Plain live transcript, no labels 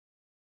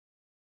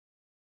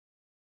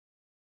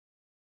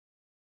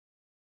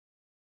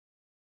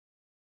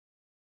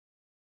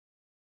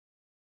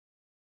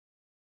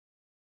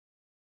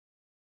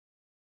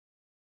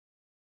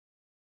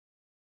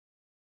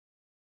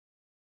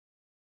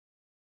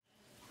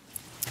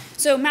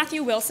So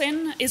Matthew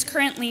Wilson is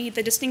currently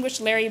the Distinguished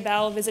Larry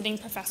Bell visiting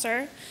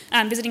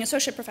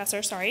associate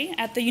professor,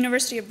 at the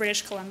University of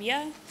British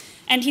Columbia.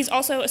 And he's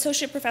also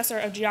associate professor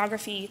of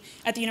geography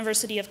at the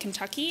University of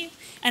Kentucky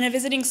and a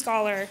visiting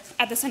scholar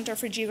at the Center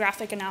for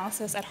Geographic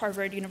Analysis at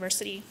Harvard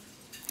University.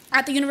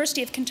 At the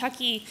University of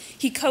Kentucky,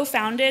 he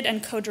co-founded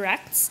and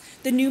co-directs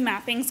the New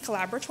Mappings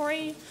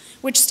Collaboratory,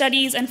 which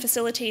studies and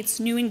facilitates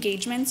new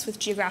engagements with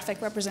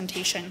geographic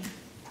representation.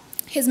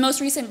 His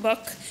most recent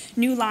book,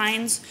 New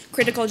Lines,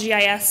 Critical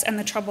GIS and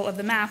the Trouble of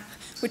the Map,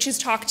 which his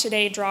talk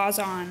today draws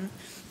on,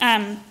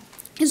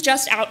 is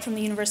just out from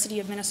the University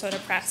of Minnesota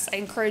Press. I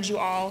encourage you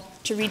all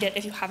to read it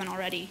if you haven't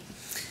already.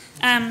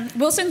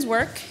 Wilson's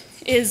work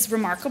is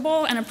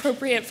remarkable and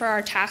appropriate for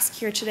our task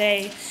here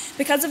today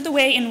because of the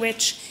way in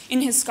which,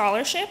 in his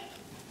scholarship,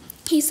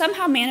 he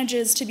somehow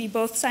manages to be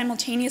both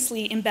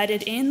simultaneously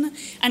embedded in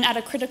and at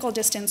a critical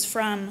distance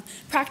from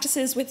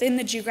practices within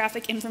the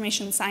geographic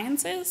information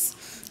sciences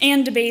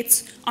and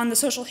debates on the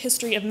social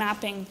history of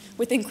mapping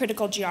within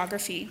critical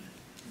geography.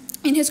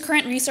 In his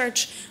current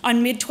research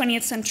on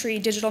mid-20th century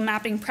digital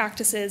mapping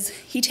practices,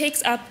 he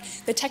takes up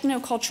the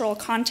technocultural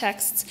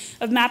contexts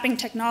of mapping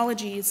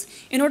technologies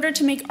in order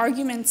to make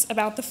arguments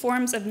about the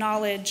forms of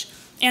knowledge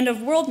and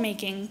of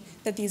world-making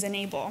that these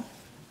enable.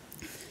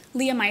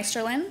 Leah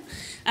Meisterlin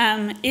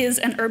is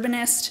an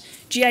urbanist,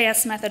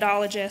 GIS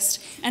methodologist,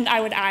 and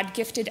I would add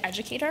gifted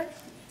educator.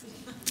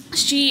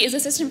 She is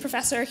assistant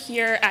professor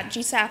here at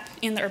GSAPP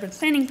in the urban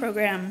planning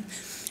program.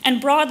 And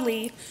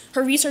broadly,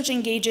 her research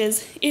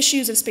engages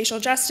issues of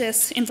spatial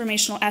justice,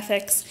 informational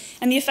ethics,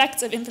 and the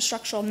effects of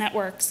infrastructural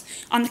networks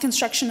on the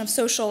construction of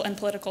social and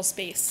political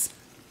space.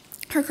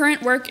 Her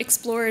current work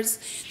explores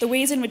the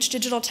ways in which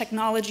digital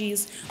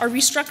technologies are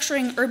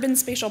restructuring urban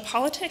spatial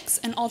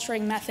politics and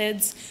altering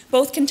methods,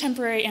 both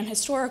contemporary and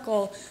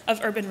historical, of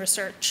urban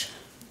research.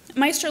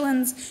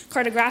 Meisterlin's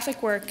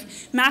cartographic work,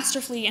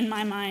 masterfully in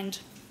my mind,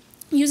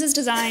 uses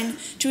design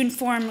to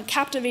inform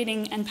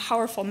captivating and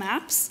powerful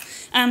maps,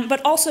 but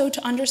also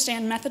to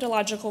understand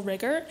methodological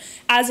rigor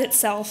as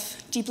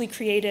itself deeply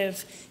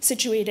creative,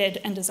 situated,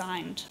 and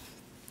designed.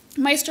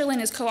 Meisterlin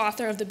is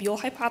co-author of The Buell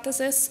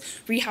Hypothesis,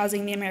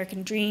 Rehousing the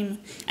American Dream,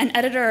 and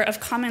editor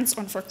of Comments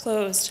on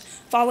Foreclosed,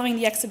 following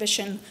the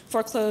exhibition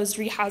Foreclosed,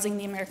 Rehousing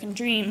the American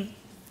Dream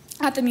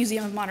at the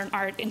Museum of Modern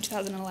Art in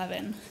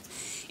 2011.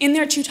 In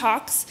their two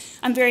talks,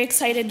 I'm very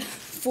excited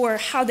for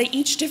how they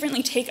each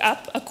differently take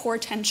up a core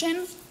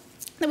tension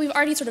that we've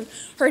already sort of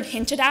heard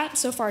hinted at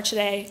so far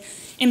today,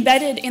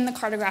 embedded in the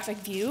cartographic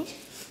view,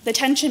 the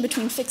tension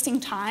between fixing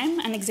time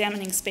and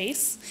examining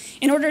space,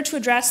 in order to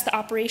address the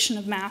operation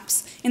of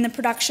maps in the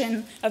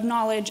production of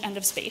knowledge and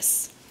of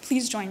space.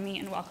 Please join me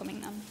in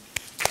welcoming them.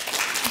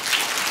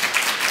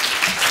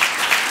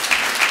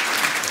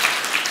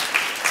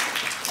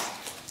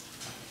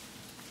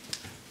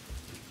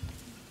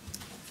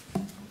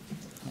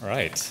 All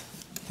right.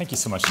 Thank you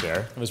so much,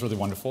 Cher. It was really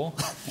wonderful.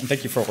 And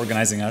thank you for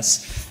organizing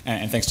us.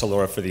 And thanks to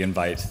Laura for the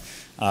invite.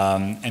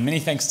 And many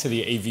thanks to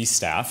the AV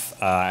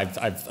staff.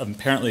 I've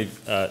apparently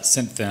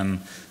sent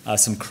them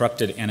some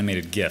corrupted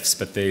animated GIFs,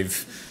 but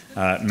they've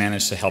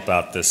managed to help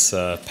out this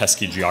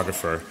pesky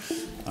geographer,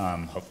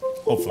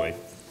 hopefully.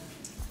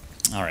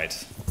 All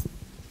right.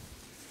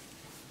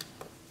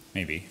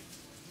 Maybe.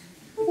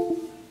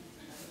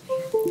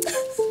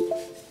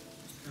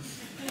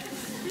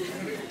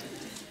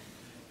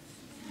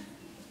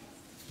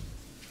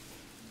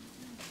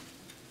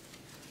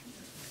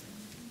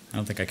 I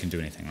don't think I can do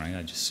anything, right?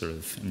 I just sort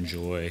of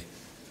enjoy.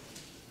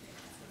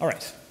 All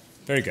right,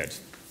 very good.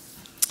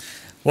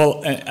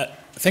 Well,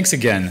 thanks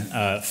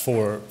again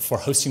for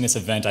hosting this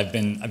event. I've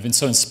been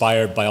so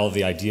inspired by all of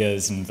the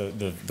ideas and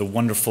the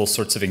wonderful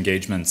sorts of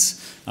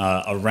engagements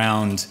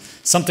around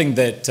something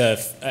that,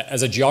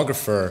 as a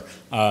geographer,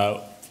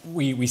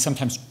 we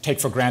sometimes take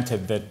for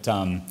granted that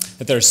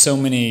that there are so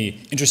many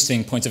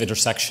interesting points of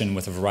intersection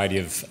with a variety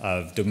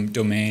of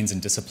domains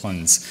and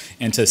disciplines,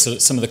 and to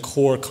some of the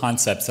core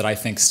concepts that I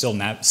think still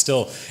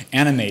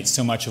animate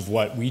so much of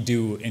what we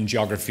do in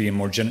geography, and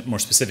more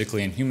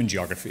specifically in human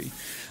geography.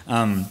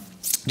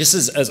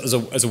 Just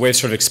as a way of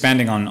sort of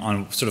expanding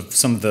on sort of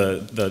some of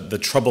the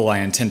trouble I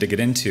intend to get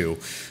into.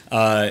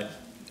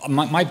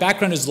 My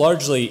background is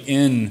largely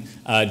in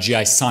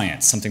GI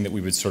science, something that we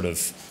would sort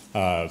of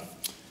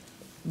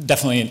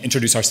definitely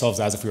introduce ourselves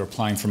as if we were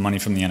applying for money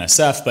from the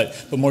NSF,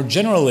 but more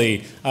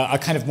generally, a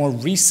kind of more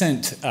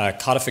recent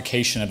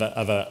codification of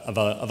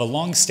a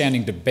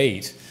long-standing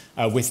debate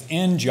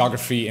within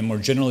geography and more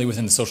generally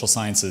within the social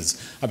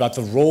sciences about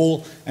the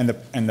role and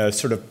the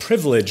sort of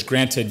privilege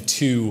granted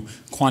to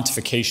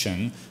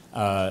quantification,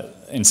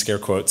 in scare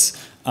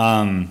quotes,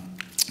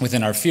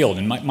 within our field.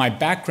 And my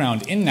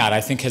background in that,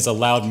 I think, has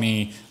allowed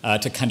me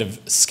to kind of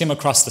skim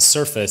across the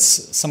surface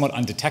somewhat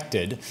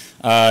undetected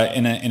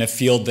in a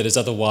field that is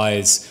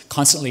otherwise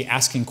constantly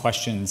asking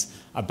questions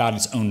about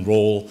its own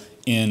role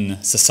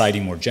in society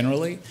more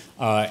generally,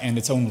 and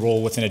its own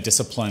role within a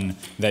discipline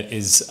that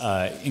is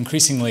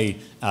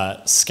increasingly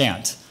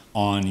scant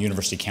on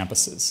university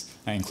campuses,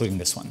 including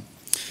this one.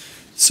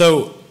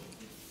 So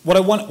what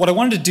I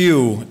wanted to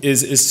do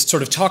is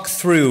sort of talk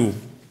through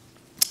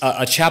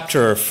a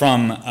chapter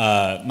from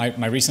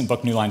my recent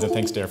book, New Lines, and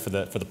thanks, Dare, for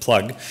the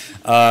plug,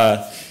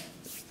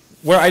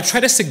 where I try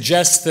to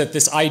suggest that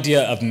this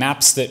idea of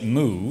maps that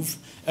move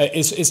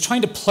is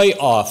trying to play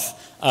off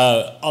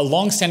a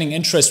longstanding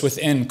interest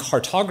within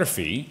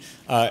cartography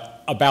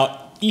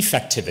about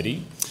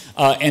effectivity,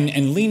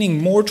 and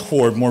leaning more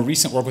toward more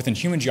recent work within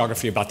human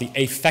geography about the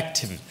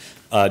affective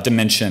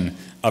dimension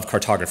of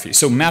cartography.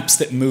 So maps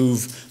that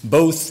move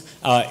both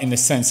in the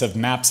sense of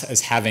maps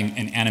as having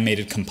an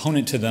animated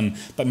component to them,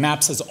 but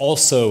maps as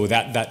also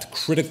that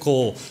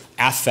critical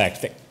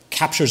affect that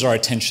captures our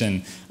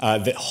attention,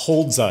 that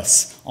holds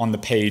us on the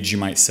page, you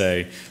might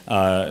say,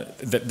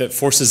 that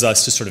forces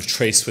us to sort of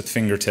trace with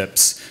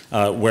fingertips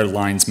where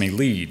lines may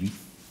lead.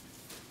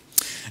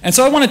 And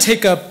so I want to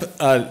take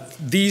up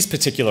these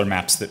particular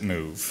maps that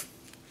move.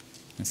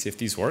 Let's see if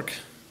these work.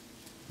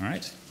 All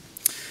right.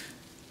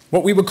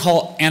 What we would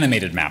call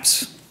animated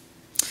maps.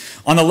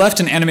 On the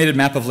left, an animated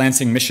map of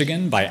Lansing,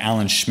 Michigan by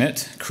Alan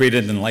Schmidt,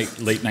 created in the late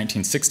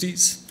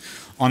 1960s.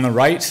 On the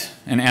right,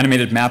 an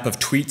animated map of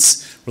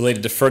tweets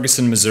related to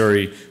Ferguson,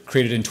 Missouri,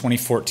 created in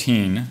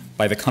 2014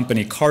 by the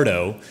company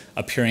Cardo,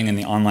 appearing in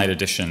the online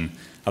edition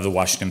of the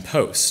Washington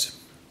Post.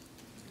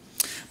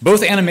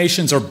 Both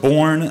animations are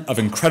born of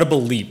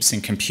incredible leaps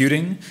in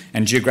computing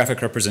and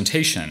geographic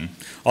representation,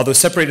 although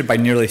separated by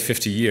nearly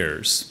 50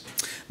 years.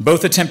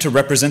 Both attempt to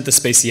represent the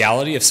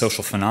spatiality of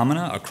social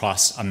phenomena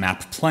across a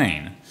map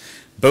plane.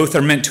 Both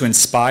are meant to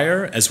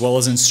inspire as well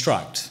as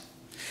instruct.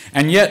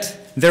 And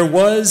yet, there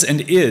was and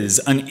is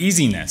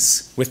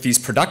uneasiness with these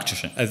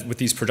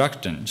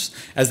productions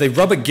as they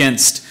rub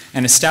against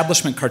an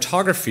establishment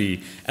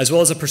cartography as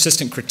well as a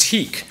persistent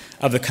critique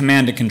of the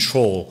command and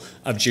control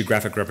of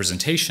geographic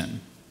representation.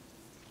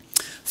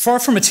 Far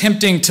from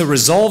attempting to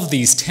resolve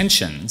these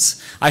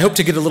tensions, I hope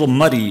to get a little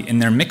muddy in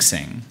their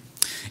mixing.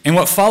 In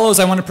what follows,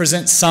 I want to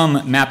present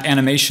some map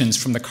animations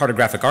from the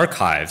cartographic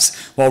archives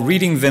while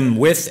reading them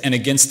with and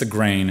against the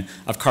grain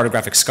of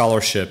cartographic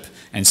scholarship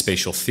and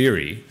spatial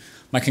theory.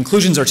 My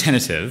conclusions are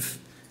tentative,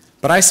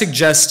 but I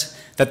suggest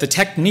that the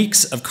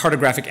techniques of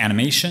cartographic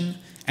animation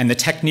and the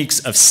techniques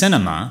of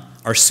cinema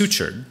are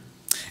sutured,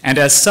 and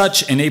as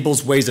such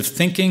enables ways of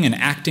thinking and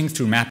acting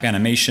through map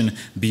animation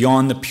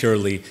beyond the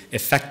purely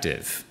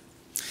effective.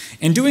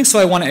 In doing so,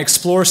 I want to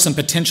explore some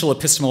potential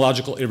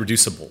epistemological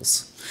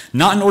irreducibles,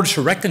 not in order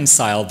to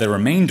reconcile their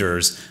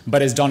remainders,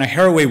 but as Donna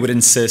Haraway would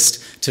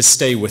insist, to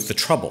stay with the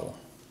trouble.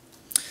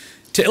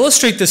 To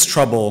illustrate this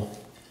trouble,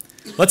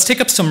 let's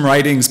take up some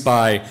writings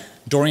by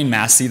Doreen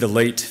Massey, the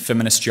late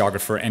feminist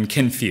geographer, and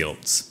Ken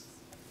Fields.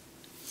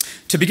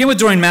 To begin with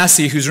Doreen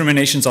Massey, whose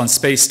ruminations on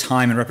space,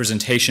 time, and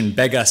representation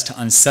beg us to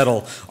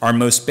unsettle our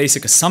most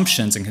basic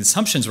assumptions and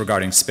consumptions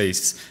regarding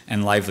space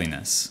and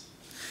liveliness.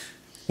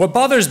 What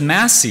bothers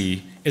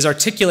Massey is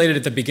articulated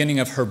at the beginning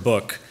of her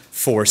book,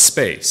 For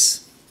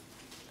Space.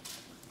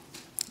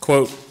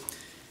 Quote,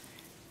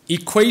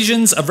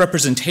 "Equations of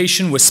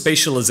representation with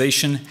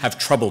spatialization have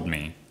troubled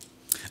me.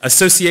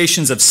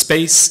 Associations of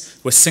space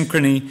with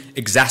synchrony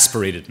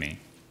exasperated me.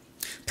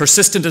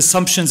 Persistent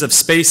assumptions of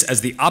space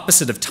as the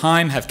opposite of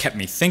time have kept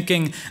me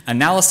thinking.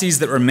 Analyses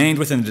that remained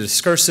within the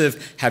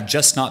discursive have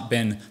just not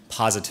been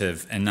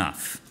positive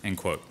enough," end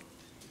quote.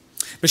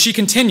 But she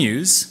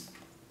continues,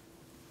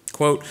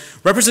 quote,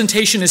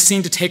 "Representation is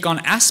seen to take on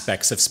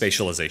aspects of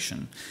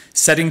spatialization,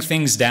 setting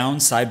things down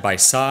side by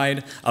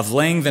side, of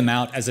laying them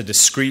out as a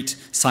discrete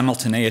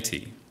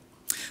simultaneity.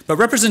 But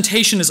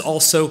representation is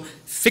also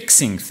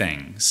fixing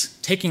things,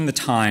 taking the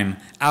time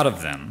out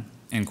of them,"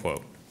 end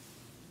quote.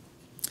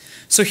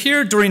 So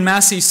here, Doreen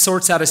Massey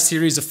sorts out a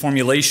series of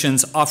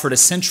formulations offered a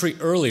century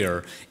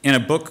earlier in a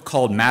book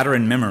called Matter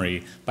and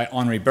Memory by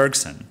Henri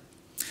Bergson,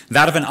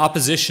 that of an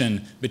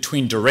opposition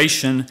between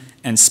duration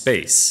and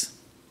space.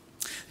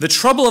 The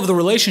trouble of the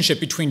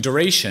relationship between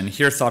duration,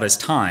 here thought as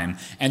time,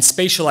 and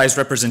spatialized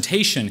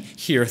representation,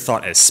 here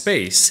thought as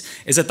space,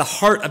 is at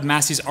the heart of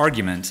Massey's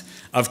argument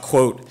of,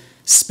 quote,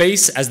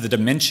 "space as the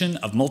dimension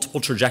of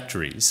multiple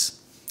trajectories,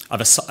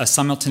 of a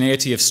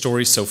simultaneity of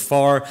stories so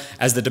far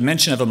as the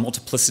dimension of a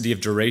multiplicity of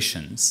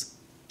durations."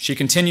 She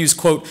continues,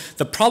 quote,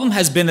 "The problem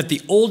has been that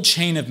the old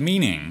chain of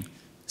meaning,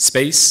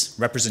 space,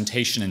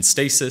 representation, and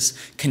stasis,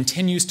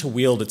 continues to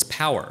wield its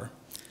power.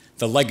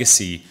 The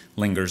legacy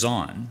lingers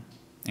on,"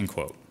 end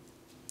quote.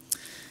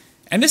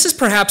 And this is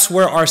perhaps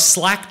where our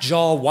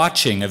slack-jaw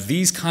watching of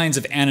these kinds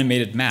of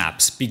animated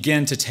maps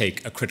begin to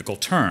take a critical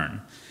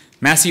turn.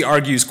 Massey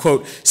argues,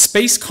 quote,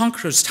 "Space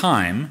conquers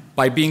time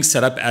by being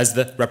set up as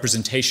the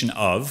representation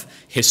of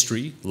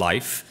history,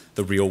 life,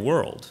 the real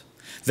world.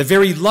 The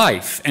very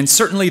life, and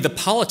certainly the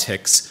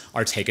politics,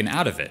 are taken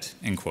out of it,"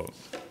 end quote.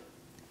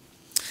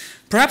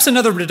 Perhaps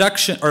another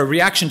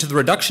reaction to the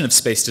reduction of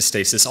space to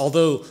stasis,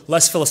 although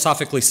less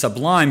philosophically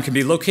sublime, can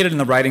be located in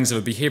the writings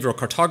of behavioral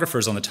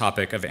cartographers on the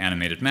topic of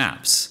animated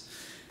maps.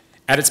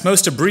 At its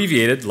most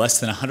abbreviated, less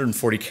than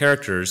 140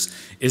 characters,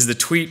 is the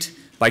tweet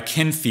by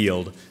Ken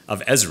Field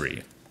of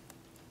Esri.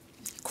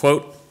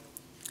 Quote,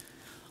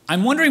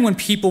 I'm wondering when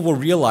people will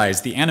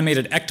realize the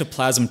animated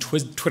ectoplasm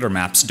Twitter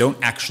maps don't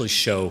actually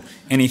show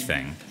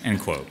anything, end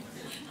quote.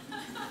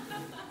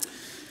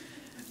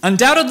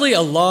 Undoubtedly,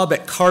 a lob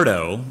at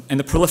Cardo and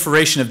the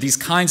proliferation of these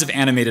kinds of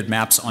animated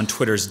maps on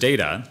Twitter's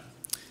data,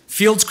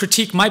 Field's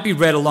critique might be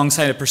read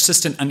alongside a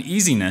persistent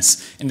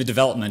uneasiness in the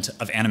development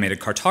of animated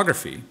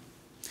cartography.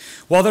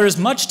 While there is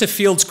much to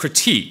Field's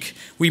critique,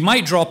 we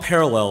might draw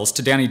parallels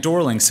to Danny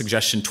Dorling's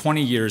suggestion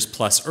 20 years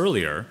plus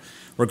earlier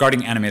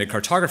regarding animated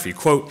cartography.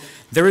 Quote,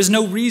 "There is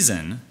no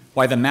reason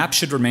why the map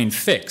should remain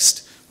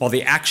fixed while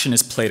the action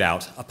is played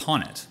out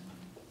upon it,"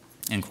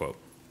 end quote.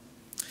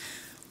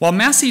 While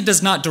Massey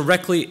does not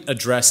directly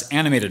address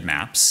animated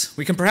maps,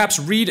 we can perhaps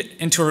read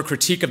into her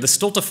critique of the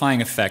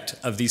stultifying effect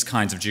of these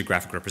kinds of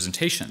geographic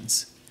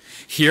representations.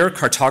 Here,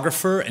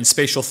 cartographer and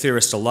spatial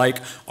theorist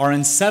alike are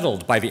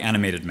unsettled by the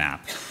animated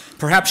map,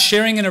 perhaps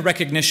sharing in a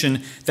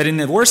recognition that in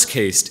the worst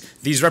case,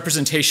 these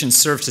representations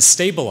serve to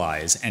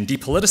stabilize and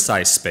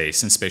depoliticize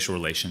space and spatial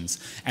relations,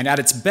 and at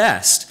its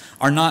best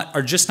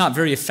are just not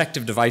very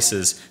effective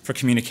devices for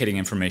communicating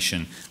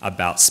information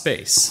about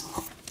space.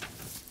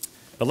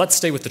 But let's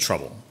stay with the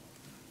trouble.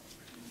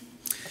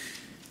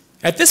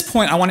 At this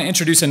point, I want to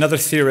introduce another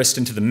theorist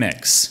into the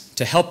mix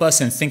to help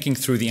us in thinking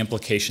through the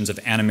implications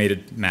of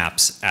animated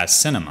maps as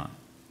cinema.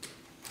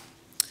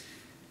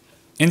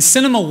 In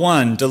Cinema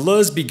 1,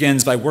 Deleuze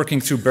begins by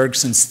working through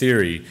Bergson's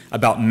theory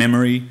about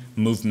memory,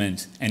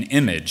 movement, and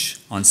image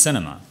on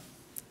cinema.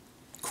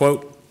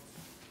 Quote,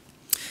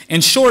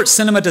 "In short,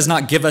 cinema does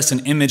not give us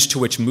an image to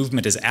which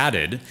movement is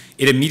added,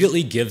 it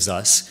immediately gives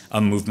us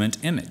a movement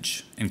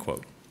image," end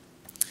quote.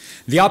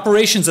 The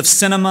operations of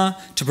cinema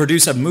to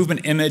produce a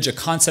movement image, a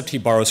concept he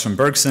borrows from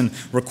Bergson,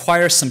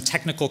 requires some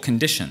technical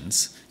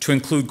conditions to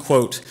include,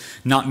 quote,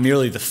 "not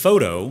merely the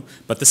photo,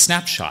 but the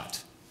snapshot,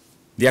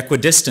 the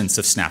equidistance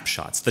of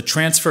snapshots, the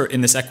transfer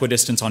in this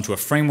equidistance onto a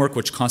framework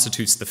which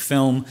constitutes the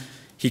film."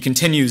 He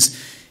continues,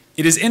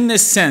 "It is in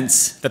this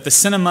sense that the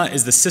cinema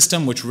is the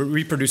system which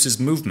reproduces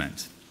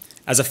movement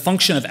as a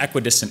function of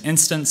equidistant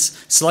instants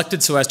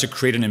selected so as to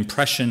create an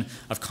impression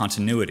of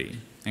continuity,"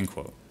 end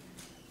quote.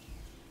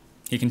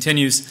 He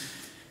continues,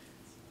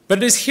 "But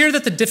it is here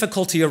that the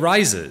difficulty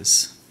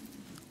arises.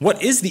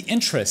 What is the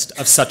interest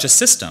of such a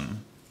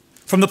system?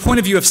 From the point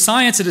of view of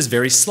science, it is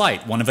very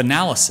slight, one of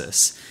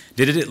analysis.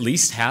 Did it at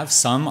least have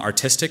some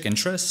artistic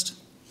interest?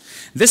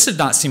 This did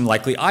not seem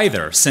likely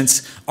either,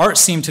 since art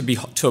seemed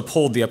to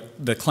uphold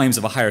the claims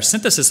of a higher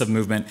synthesis of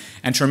movement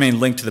and to remain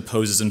linked to the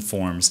poses and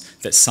forms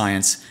that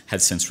science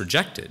had since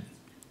rejected.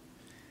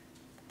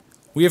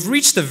 We have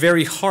reached the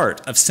very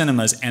heart of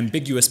cinema's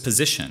ambiguous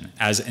position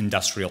as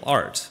industrial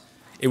art.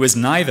 It was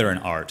neither an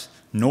art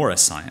nor a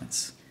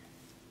science."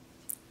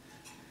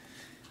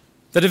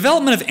 The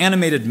development of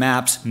animated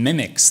maps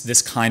mimics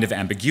this kind of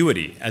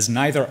ambiguity as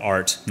neither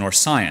art nor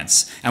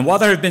science. And while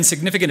there have been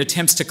significant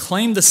attempts to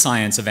claim the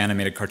science of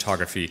animated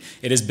cartography,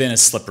 it has been a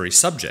slippery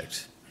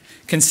subject.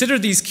 Consider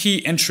these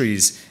key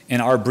entries in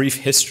our brief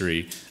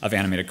history of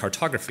animated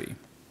cartography.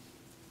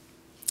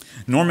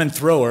 Norman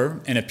Thrower,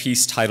 in a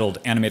piece titled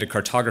Animated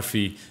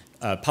Cartography,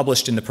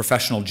 published in the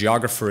Professional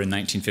Geographer in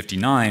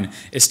 1959,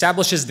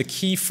 establishes the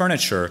key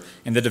furniture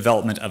in the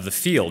development of the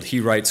field. He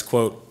writes,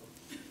 quote,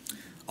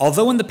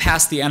 "Although in the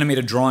past the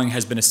animated drawing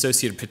has been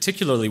associated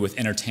particularly with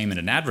entertainment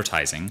and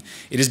advertising,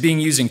 it is being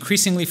used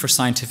increasingly for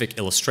scientific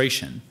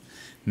illustration.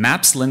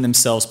 Maps lend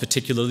themselves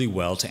particularly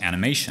well to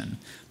animation.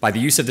 By the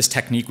use of this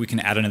technique, we can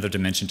add another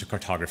dimension to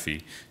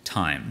cartography,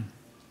 time,"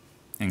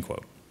 end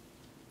quote.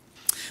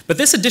 But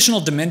this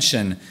additional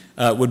dimension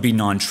would be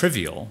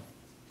non-trivial.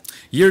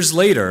 Years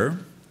later,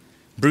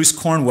 Bruce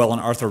Cornwell and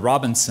Arthur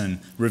Robinson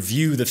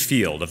review the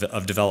field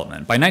of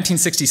development. By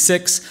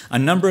 1966, a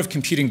number of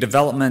computing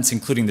developments,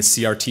 including the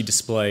CRT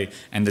display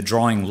and the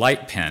drawing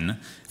light pen,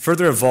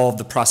 further evolved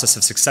the process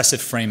of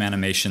successive frame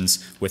animations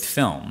with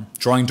film,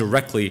 drawing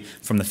directly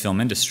from the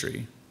film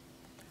industry.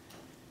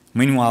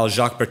 Meanwhile,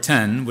 Jacques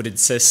Bertin would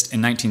insist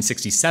in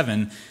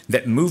 1967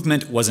 that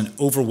movement was an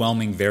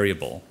overwhelming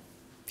variable.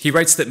 He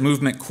writes that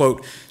movement,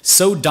 quote,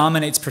 "so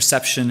dominates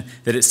perception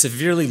that it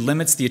severely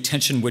limits the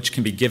attention which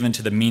can be given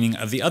to the meaning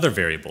of the other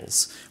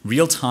variables.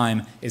 Real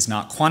time is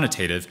not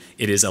quantitative,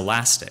 it is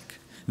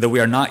elastic, though we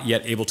are not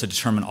yet able to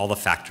determine all the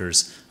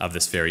factors of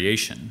this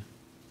variation."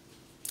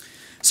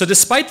 So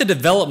despite the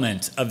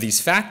development of these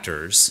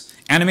factors,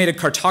 animated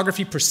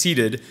cartography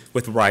proceeded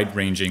with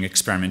wide-ranging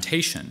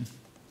experimentation.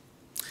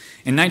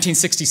 In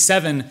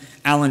 1967,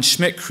 Alan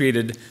Schmidt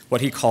created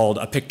what he called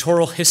a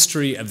pictorial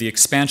history of the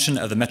expansion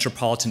of the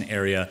metropolitan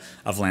area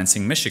of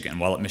Lansing, Michigan,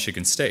 while at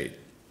Michigan State.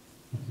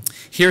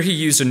 Here he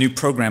used a new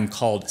program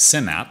called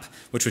CMAP,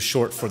 which was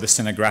short for the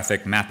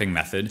Scenographic Mapping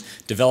Method,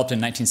 developed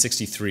in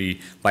 1963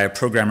 by a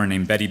programmer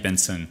named Betty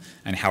Benson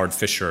and Howard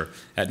Fisher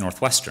at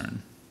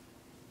Northwestern.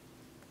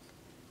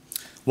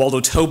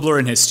 Waldo Tobler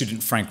and his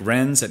student Frank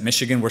Renz at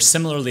Michigan were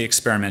similarly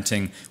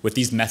experimenting with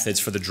these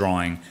methods for the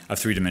drawing of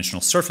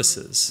three-dimensional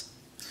surfaces.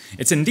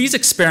 It's in these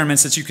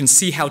experiments that you can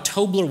see how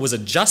Tobler was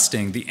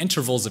adjusting the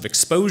intervals of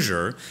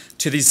exposure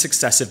to these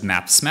successive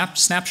map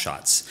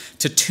snapshots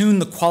to tune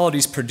the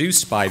qualities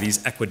produced by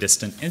these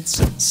equidistant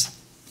instants.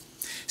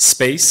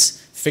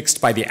 Space,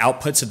 fixed by the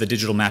outputs of the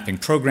digital mapping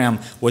program,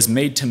 was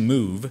made to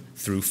move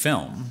through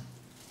film.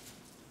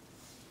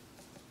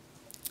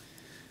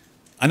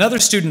 Another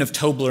student of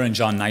Tobler and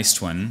John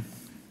Nystuen,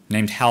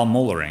 named Hal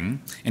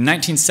Mollering, in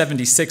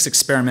 1976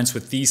 experiments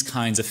with these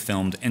kinds of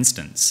filmed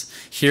instants,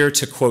 here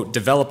to, quote,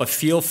 develop a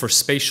feel for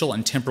spatial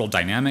and temporal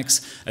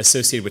dynamics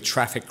associated with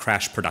traffic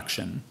crash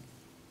production.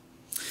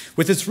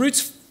 With its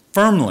roots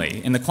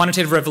firmly in the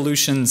quantitative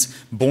revolutions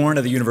born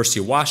at the University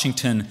of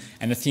Washington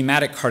and the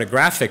thematic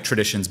cartographic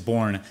traditions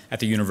born at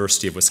the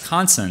University of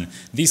Wisconsin,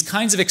 these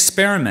kinds of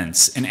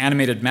experiments in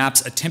animated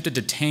maps attempted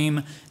to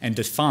tame and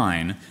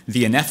define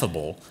the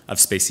ineffable of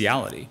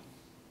spatiality.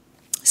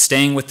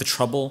 Staying with the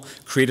trouble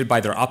created by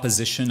their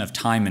opposition of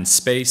time and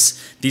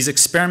space, these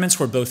experiments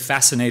were both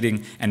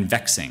fascinating and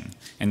vexing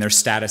in their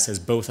status as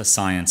both a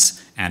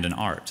science and an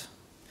art.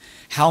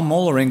 Hal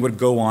Mollering would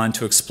go on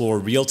to explore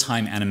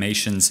real-time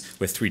animations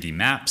with 3D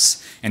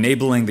maps,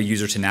 enabling the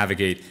user to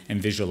navigate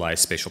and visualize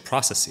spatial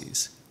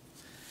processes.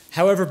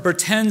 However,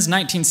 Bertin's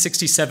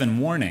 1967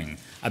 warning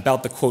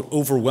about the, quote,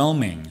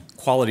 overwhelming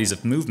qualities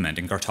of movement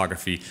in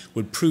cartography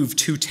would prove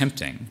too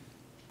tempting.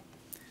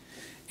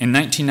 In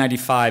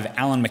 1995,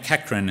 Alan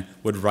McEachran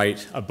would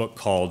write a book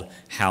called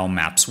How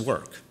Maps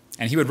Work.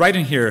 And he would write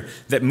in here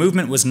that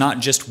movement was not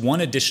just one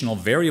additional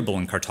variable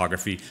in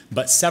cartography,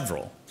 but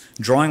several.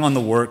 Drawing on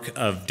the work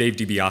of Dave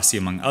DiBiase,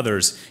 among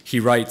others, he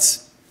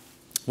writes,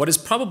 what is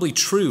probably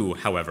true,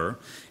 however,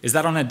 is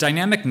that on a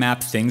dynamic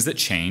map, things that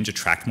change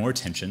attract more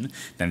attention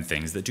than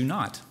things that do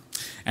not.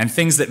 And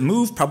things that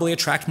move probably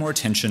attract more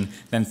attention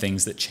than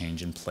things that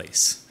change in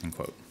place, end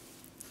quote.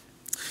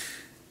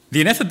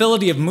 The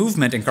ineffability of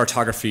movement in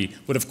cartography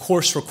would of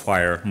course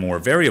require more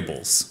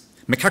variables.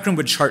 McEachran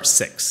would chart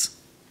 6: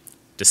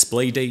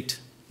 display date,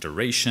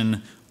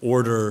 duration,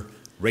 order,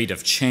 rate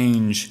of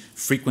change,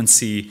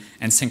 frequency,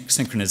 and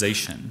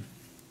synchronization.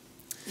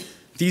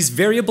 These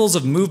variables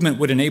of movement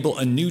would enable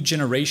a new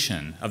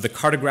generation of the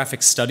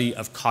cartographic study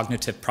of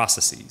cognitive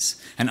processes,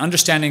 an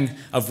understanding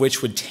of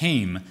which would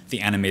tame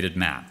the animated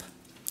map.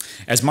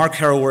 As Mark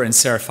Harrower and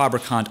Sarah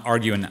Fabrikant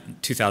argue in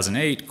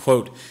 2008,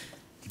 quote,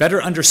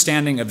 better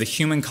understanding of the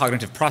human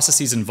cognitive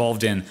processes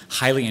involved in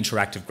highly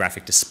interactive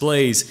graphic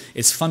displays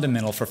is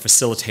fundamental for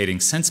facilitating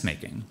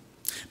sense-making.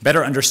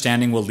 Better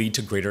understanding will lead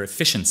to greater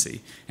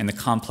efficiency in the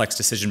complex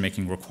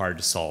decision-making required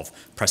to solve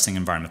pressing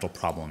environmental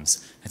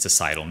problems and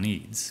societal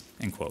needs,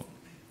 end quote.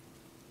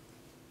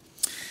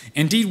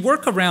 Indeed,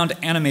 work around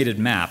animated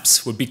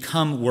maps would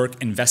become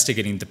work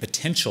investigating the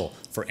potential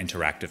for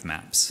interactive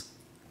maps.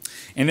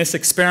 In this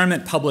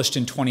experiment published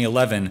in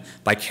 2011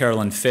 by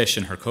Carolyn Fish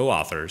and her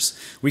co-authors,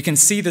 we can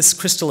see this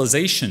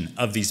crystallization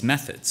of these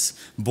methods,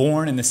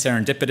 born in the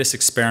serendipitous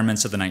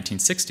experiments of the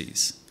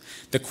 1960s.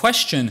 The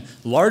question,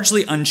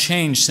 largely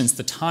unchanged since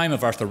the time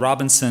of Arthur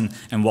Robinson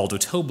and Waldo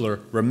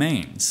Tobler,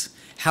 remains.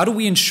 How do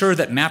we ensure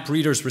that map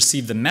readers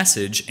receive the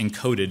message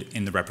encoded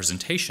in the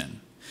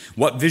representation?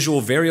 What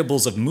visual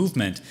variables of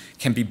movement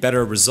can be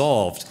better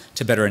resolved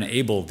to better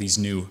enable these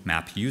new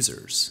map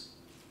users?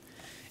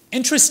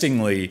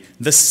 Interestingly,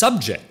 the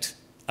subject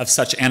of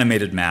such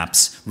animated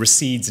maps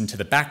recedes into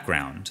the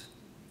background.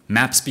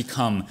 Maps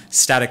become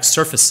static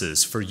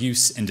surfaces for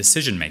use in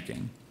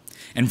decision-making.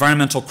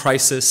 Environmental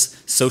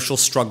crisis, social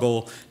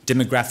struggle,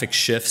 demographic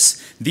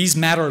shifts, these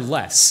matter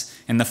less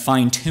in the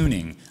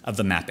fine-tuning of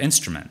the map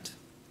instrument.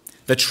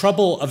 The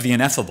trouble of the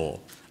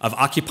ineffable, of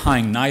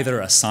occupying neither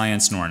a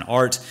science nor an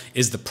art,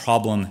 is the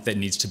problem that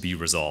needs to be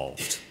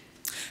resolved.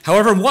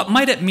 However, what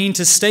might it mean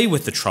to stay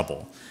with the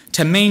trouble,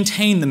 to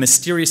maintain the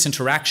mysterious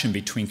interaction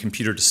between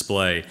computer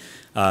display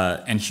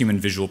and human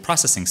visual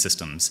processing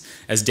systems,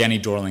 as Danny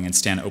Dorling and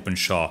Stan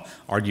Openshaw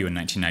argue in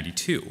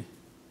 1992?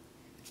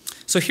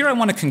 So here I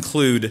want to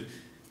conclude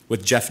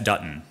with Jeff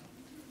Dutton,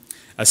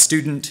 a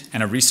student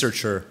and a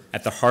researcher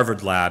at the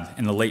Harvard lab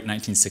in the late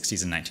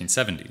 1960s and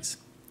 1970s.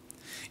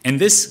 In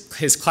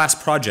his class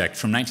project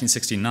from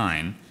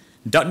 1969,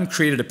 Dutton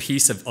created a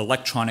piece of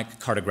electronic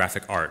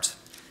cartographic art,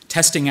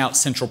 testing out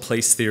central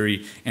place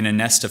theory in a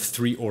nest of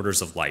 3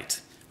 orders of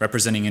light,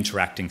 representing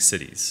interacting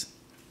cities.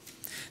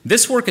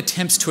 This work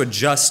attempts to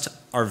adjust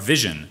our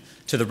vision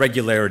to the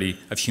regularity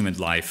of human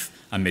life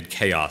amid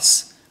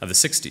chaos of the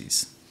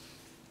 60s.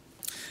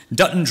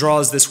 Dutton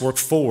draws this work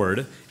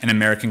forward in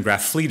American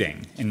Graph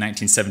Fleeting in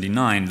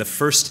 1979, the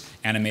first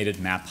animated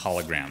map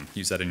hologram.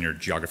 Use that in your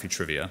geography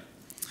trivia.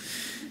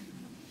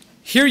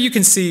 Here you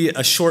can see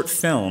a short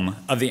film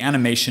of the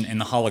animation in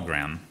the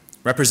hologram,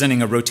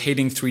 representing a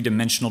rotating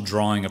 3-dimensional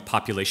drawing of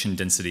population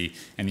density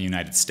in the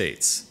United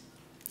States.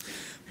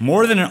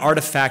 More than an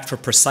artifact for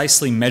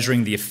precisely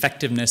measuring the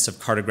effectiveness of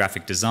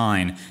cartographic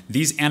design,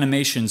 these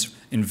animations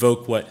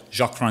invoke what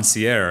Jacques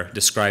Rancière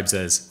describes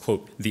as,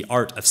 quote, the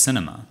art of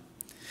cinema,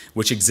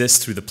 which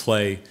exists through the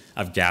play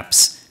of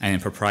gaps and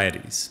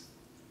improprieties.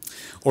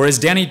 Or as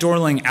Danny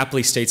Dorling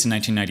aptly states in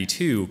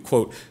 1992,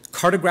 quote,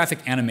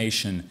 "Cartographic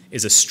animation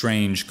is a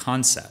strange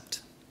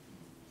concept."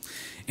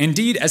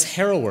 Indeed, as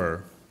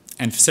Harrower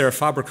and Sarah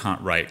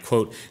Fabricant write,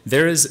 quote,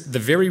 "There is the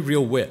very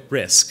real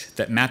risk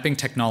that mapping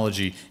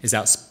technology is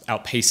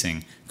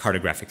outpacing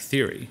cartographic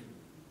theory."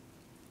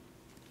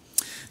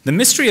 The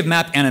mystery of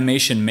map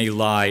animation may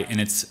lie in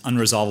its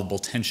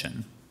unresolvable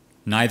tension,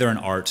 neither an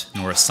art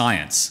nor a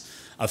science,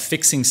 of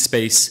fixing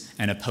space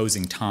and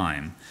opposing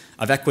time,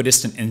 of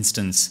equidistant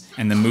instance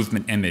and the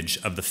movement image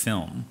of the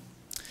film.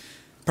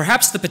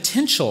 Perhaps the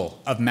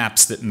potential of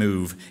maps that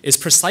move is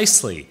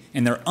precisely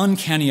in their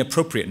uncanny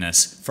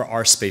appropriateness for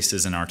our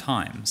spaces and our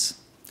times.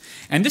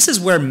 And this is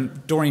where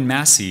Doreen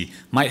Massey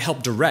might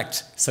help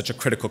direct such a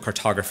critical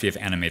cartography of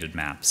animated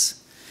maps.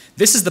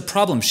 This is the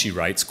problem, she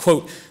writes,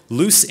 quote,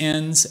 "Loose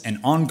ends and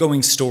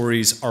ongoing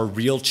stories are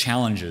real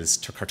challenges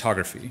to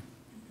cartography.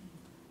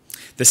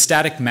 The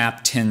static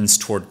map tends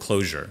toward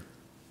closure,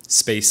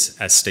 space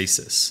as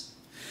stasis.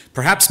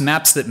 Perhaps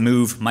maps that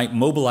move might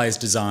mobilize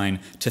design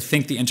to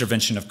think the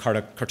intervention of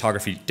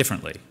cartography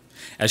differently,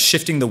 as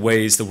shifting the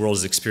ways the world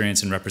is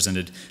experienced and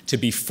represented to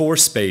be for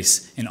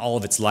space in all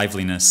of its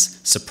liveliness,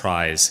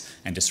 surprise,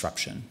 and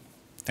disruption."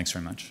 Thanks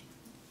very much.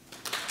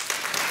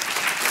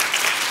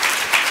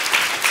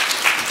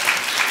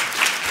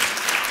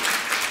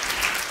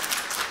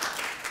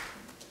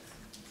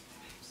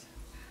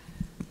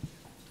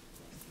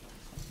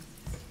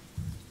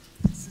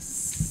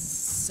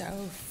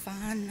 So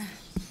fun.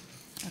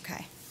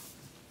 Okay.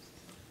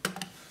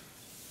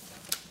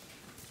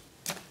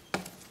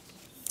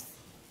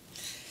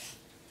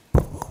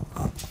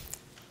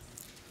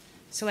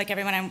 So like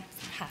everyone, I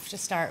have to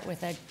start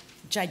with a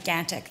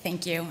gigantic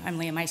thank you. I'm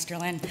Leah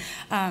Meisterlin.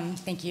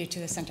 Thank you to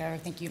the center.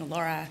 Thank you to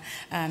Laura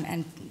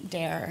and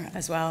Dare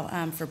as well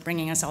for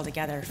bringing us all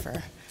together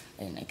for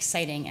an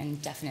exciting and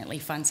definitely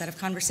fun set of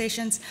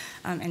conversations.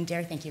 And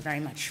Dare, thank you very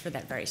much for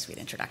that very sweet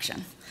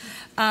introduction.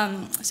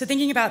 So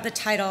thinking about the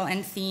title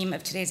and theme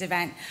of today's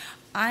event,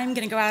 I'm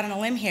going to go out on a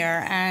limb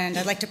here, and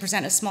I'd like to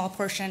present a small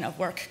portion of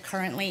work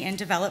currently in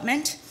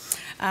development.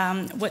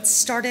 What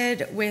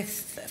started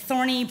with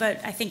thorny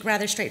but I think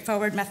rather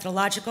straightforward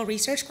methodological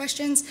research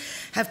questions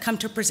have come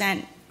to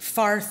present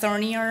far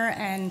thornier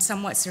and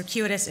somewhat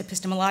circuitous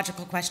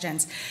epistemological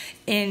questions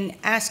in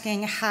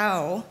asking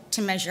how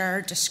to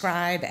measure,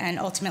 describe, and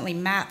ultimately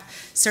map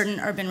certain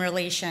urban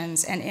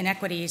relations and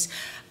inequities.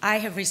 I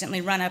have recently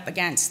run up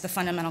against the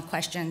fundamental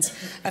questions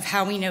of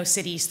how we know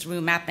cities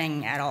through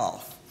mapping at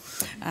all.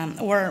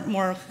 Or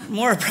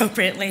more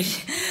appropriately,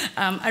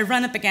 I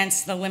run up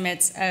against the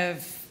limits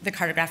of the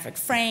cartographic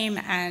frame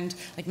and,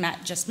 like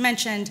Matt just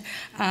mentioned,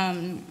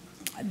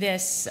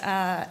 this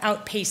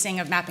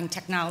outpacing of mapping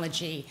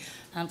technology,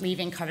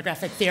 leaving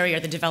cartographic theory or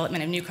the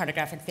development of new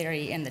cartographic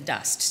theory in the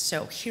dust.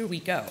 So here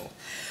we go.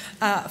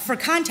 For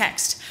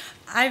context,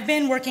 I've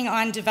been working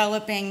on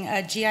developing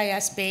a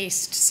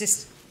GIS-based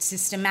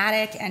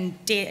systematic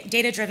and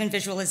data-driven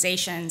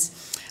visualizations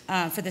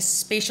for the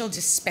spatial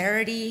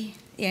disparity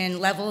in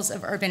levels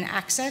of urban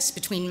access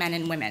between men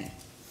and women.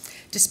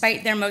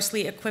 Despite their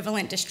mostly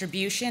equivalent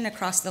distribution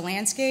across the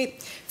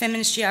landscape,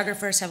 feminist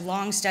geographers have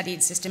long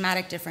studied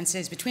systematic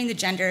differences between the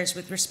genders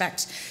with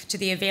respect to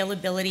the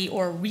availability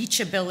or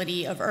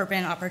reachability of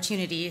urban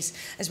opportunities,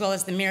 as well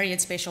as the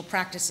myriad spatial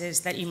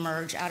practices that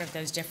emerge out of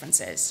those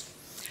differences.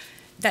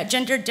 That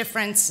gender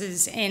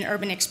differences in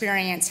urban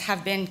experience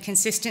have been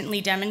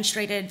consistently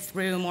demonstrated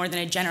through more than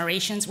a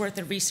generation's worth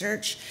of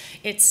research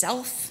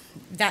itself,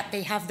 that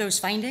they have those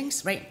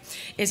findings, right,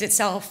 is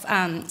itself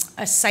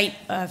a site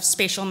of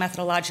spatial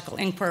methodological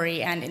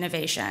inquiry and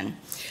innovation.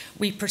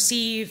 We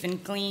perceive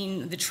and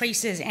glean the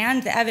traces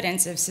and the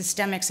evidence of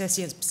systemic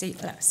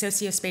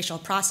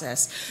sociospatial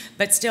process,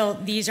 but still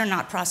these are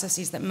not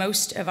processes that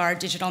most of our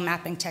digital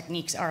mapping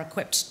techniques are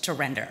equipped to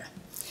render.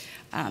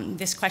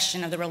 This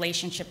question of the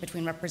relationship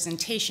between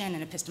representation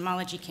and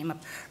epistemology came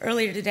up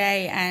earlier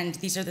today, and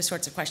these are the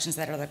sorts of questions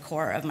that are the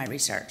core of my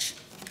research.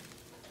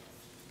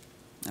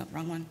 Oh,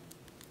 wrong one.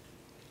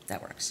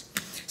 That works.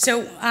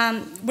 So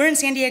we're in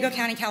San Diego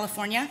County,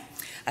 California.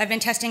 I've been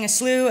testing a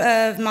slew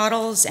of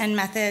models and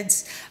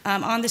methods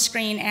on the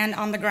screen and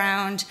on the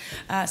ground,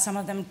 some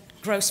of them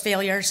gross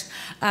failures,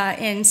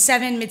 in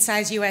 7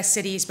 mid-sized US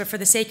cities, but for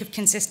the sake of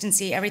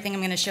consistency, everything I'm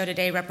going to show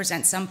today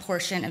represents some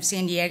portion of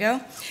San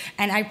Diego.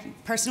 And I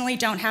personally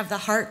don't have the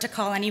heart to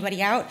call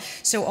anybody out,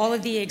 so all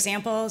of the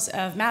examples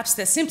of maps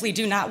that simply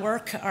do not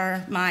work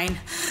are mine.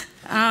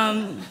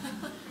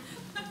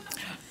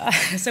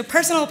 So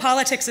personal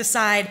politics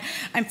aside,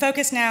 I'm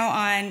focused now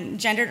on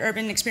gendered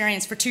urban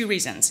experience for 2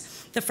 reasons.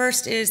 The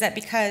first is that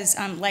because,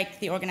 like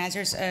the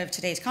organizers of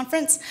today's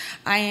conference,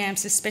 I am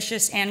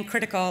suspicious and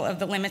critical of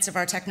the limits of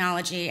our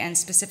technology and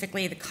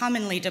specifically the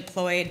commonly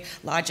deployed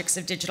logics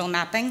of digital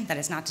mapping. That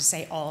is not to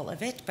say all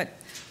of it, but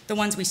the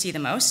ones we see the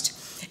most.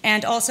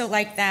 And also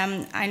like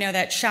them, I know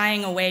that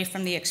shying away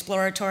from the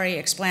exploratory,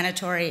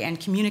 explanatory, and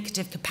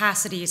communicative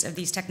capacities of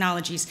these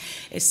technologies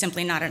is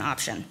simply not an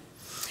option.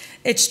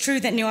 It's true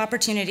that new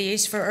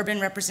opportunities for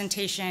urban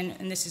representation,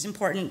 and this is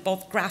important,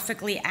 both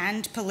graphically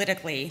and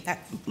politically, that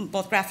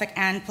both graphic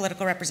and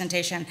political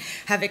representation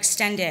have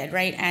extended,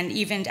 right, and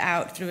evened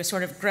out through a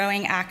sort of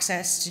growing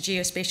access to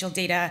geospatial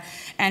data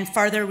and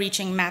farther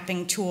reaching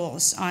mapping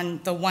tools on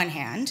the one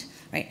hand,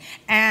 right,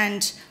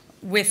 and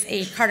with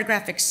a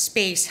cartographic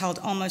space held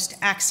almost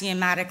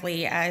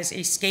axiomatically as a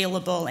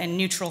scalable and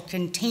neutral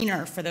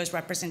container for those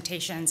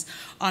representations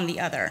on the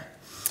other.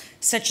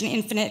 Such an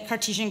infinite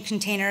Cartesian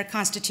container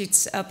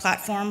constitutes a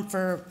platform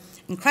for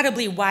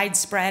incredibly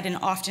widespread and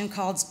often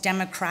called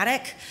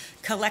democratic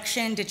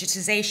collection,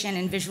 digitization,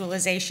 and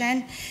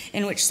visualization,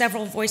 in which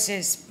several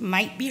voices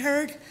might be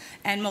heard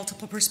and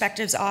multiple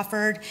perspectives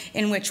offered,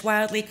 in which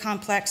wildly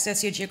complex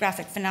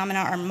sociogeographic phenomena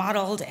are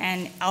modeled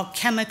and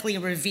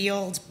alchemically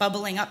revealed,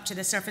 bubbling up to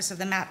the surface of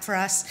the map for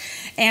us,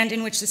 and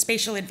in which the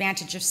spatial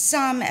advantage of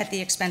some at the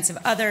expense of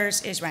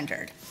others is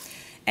rendered.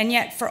 And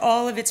yet, for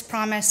all of its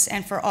promise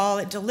and for all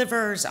it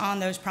delivers on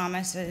those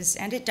promises,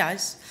 and it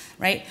does,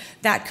 right,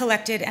 that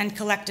collected and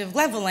collective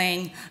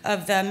leveling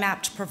of the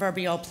mapped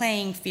proverbial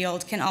playing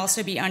field can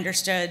also be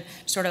understood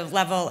sort of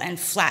level and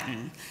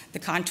flatten the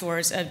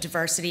contours of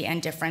diversity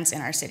and difference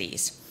in our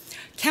cities.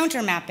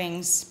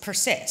 Countermappings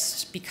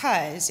persist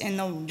because in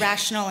the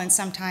rational and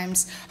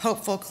sometimes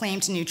hopeful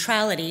claim to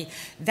neutrality,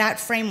 that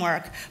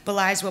framework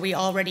belies what we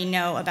already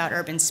know about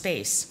urban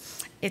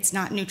space. It's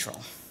not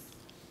neutral.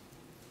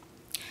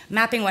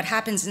 Mapping what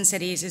happens in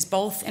cities is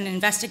both an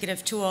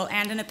investigative tool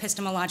and an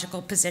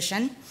epistemological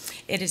position.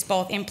 It is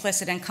both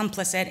implicit and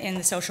complicit in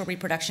the social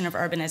reproduction of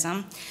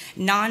urbanism.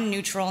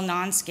 Non-neutral,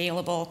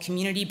 non-scalable,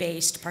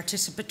 community-based,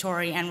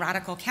 participatory, and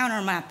radical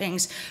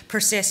countermappings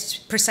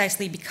persist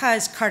precisely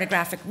because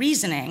cartographic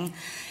reasoning,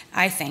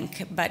 I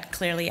think, but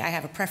clearly I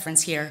have a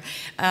preference here,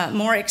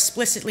 more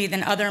explicitly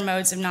than other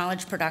modes of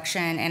knowledge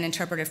production and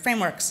interpretive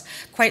frameworks,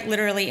 quite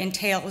literally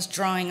entails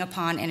drawing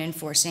upon and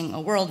enforcing a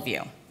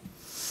worldview.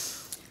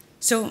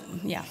 So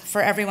yeah,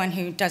 for everyone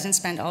who doesn't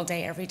spend all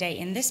day every day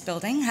in this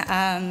building,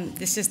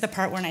 this is the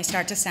part when I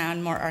start to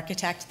sound more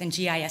architect than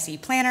GISE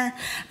planner,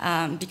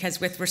 because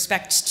with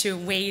respect to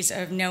ways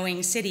of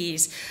knowing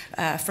cities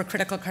for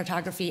critical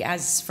cartography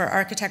as for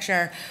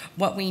architecture,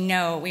 what we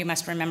know, we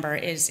must remember,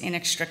 is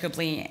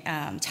inextricably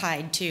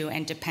tied to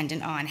and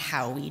dependent on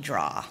how we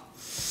draw.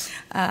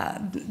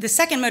 The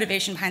second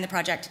motivation behind the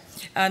project,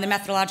 the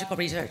methodological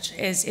research,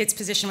 is its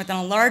position within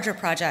a larger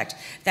project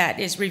that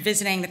is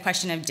revisiting the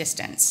question of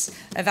distance,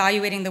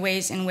 evaluating the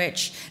ways in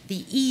which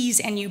the ease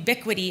and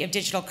ubiquity of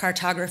digital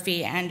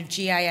cartography and of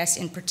GIS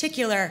in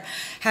particular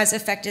has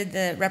affected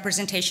the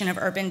representation of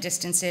urban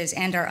distances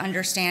and our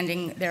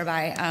understanding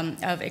thereby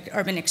of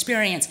urban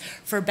experience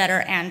for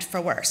better and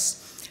for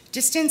worse.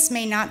 Distance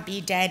may not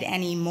be dead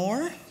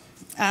anymore.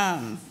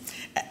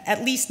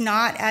 At least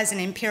not as an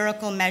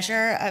empirical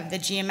measure of the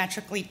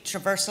geometrically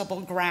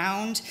traversable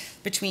ground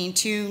between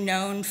two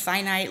known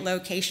finite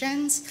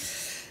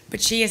locations, but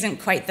she isn't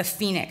quite the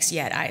phoenix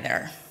yet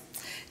either.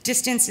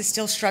 Distance is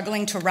still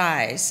struggling to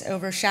rise,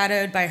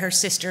 overshadowed by her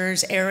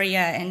sister's area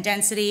and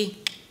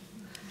density,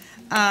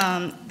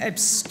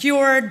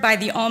 obscured by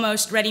the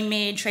almost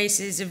ready-made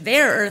traces of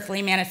their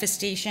earthly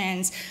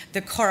manifestations,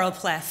 the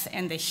choropleth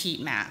and the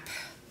heat map.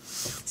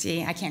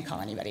 See, I can't call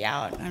anybody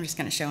out. I'm just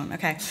going to show them,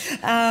 okay.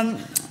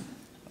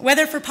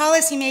 Whether for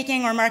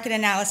policymaking or market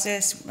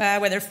analysis,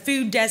 whether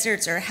food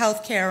deserts or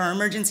healthcare or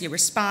emergency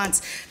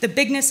response, the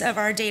bigness of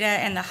our data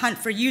and the hunt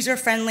for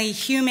user-friendly,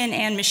 human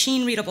and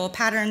machine-readable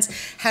patterns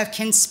have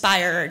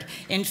conspired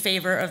in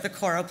favor of the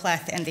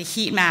choropleth and the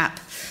heat map.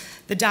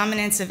 The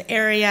dominance of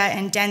area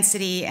and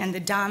density and the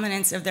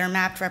dominance of their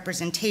mapped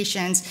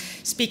representations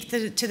speak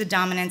to the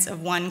dominance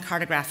of one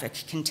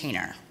cartographic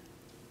container,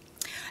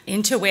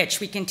 into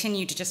which we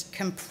continue to just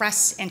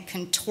compress and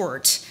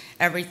contort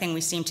everything we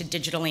seem to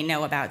digitally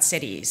know about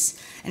cities.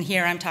 And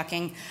here I'm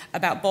talking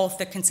about both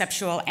the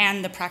conceptual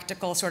and the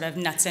practical sort of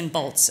nuts and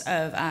bolts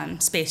of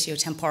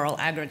spatiotemporal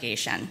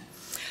aggregation.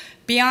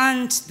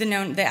 Beyond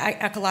the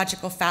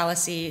ecological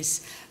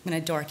fallacies, I'm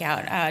going to dork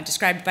out,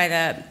 described by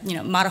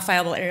the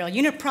modifiable aerial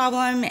unit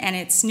problem and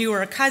its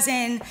newer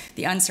cousin,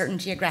 the uncertain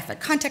geographic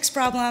context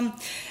problem.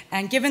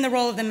 And given the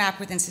role of the map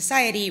within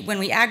society, when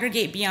we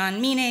aggregate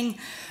beyond meaning,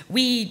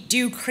 we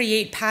do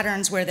create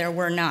patterns where there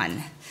were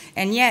none.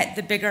 And yet,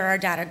 the bigger our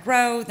data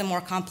grow, the more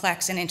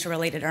complex and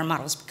interrelated our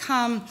models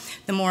become,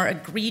 the more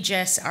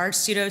egregious our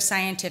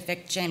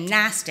pseudoscientific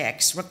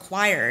gymnastics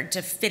required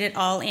to fit it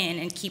all in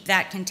and keep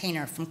that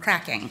container from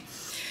cracking.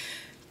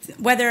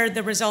 Whether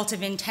the result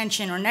of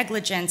intention or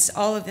negligence,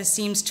 all of this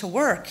seems to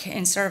work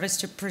in service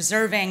to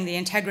preserving the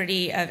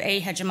integrity of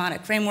a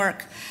hegemonic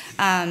framework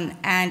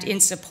and in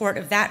support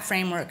of that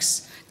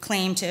framework's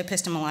claim to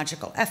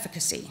epistemological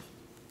efficacy.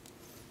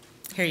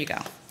 Here you go.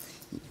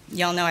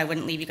 Y'all know I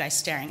wouldn't leave you guys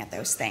staring at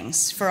those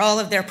things for all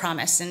of their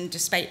promise and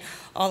despite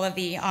all of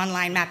the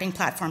online mapping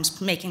platforms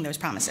making those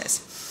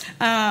promises.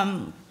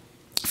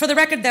 For the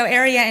record, though,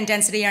 area and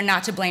density are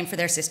not to blame for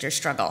their sister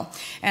struggle,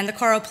 and the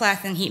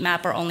choropleth and heat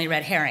map are only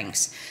red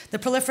herrings. The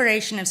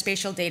proliferation of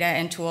spatial data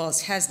and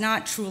tools has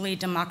not truly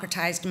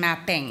democratized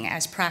mapping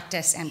as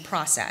practice and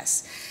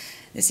process.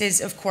 This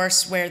is, of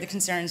course, where the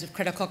concerns of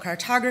critical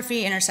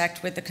cartography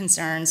intersect with the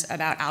concerns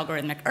about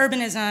algorithmic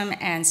urbanism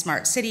and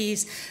smart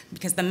cities,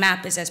 because the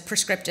map is as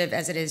prescriptive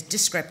as it is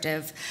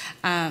descriptive.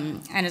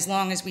 And as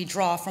long as we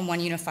draw from one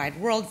unified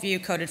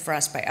worldview coded for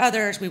us by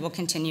others, we will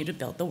continue to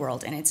build the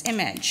world in its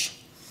image.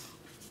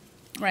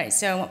 Right,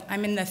 so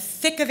I'm in the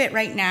thick of it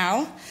right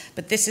now,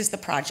 but this is the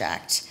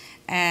project.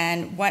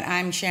 And what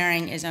I'm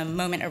sharing is a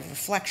moment of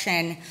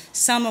reflection,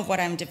 some of what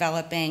I'm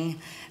developing,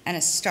 and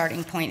a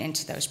starting point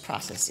into those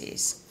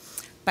processes.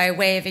 By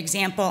way of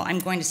example, I'm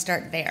going to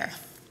start there,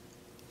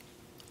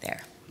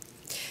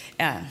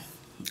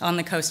 on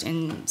the coast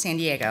in San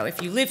Diego. If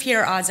you live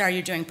here, odds are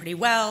you're doing pretty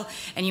well,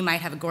 and you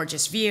might have a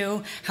gorgeous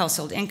view.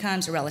 Household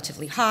incomes are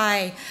relatively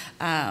high.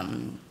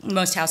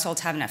 Most households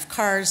have enough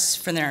cars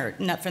for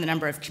the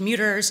number of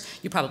commuters.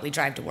 You probably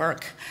drive to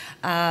work.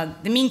 The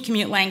mean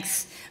commute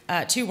length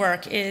to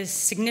work is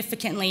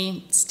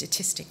significantly,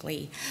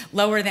 statistically,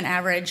 lower than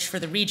average for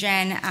the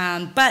region,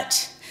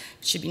 but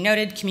it should be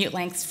noted, commute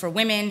lengths for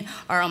women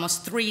are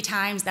almost 3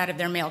 times that of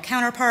their male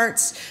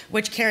counterparts,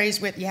 which carries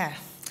with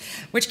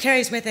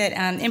it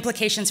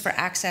implications for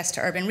access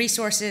to urban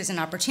resources and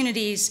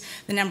opportunities,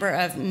 the number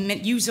of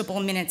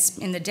usable minutes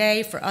in the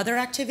day for other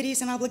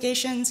activities and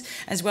obligations,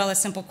 as well as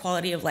simple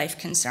quality of life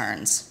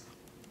concerns.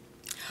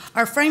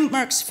 Our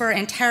frameworks for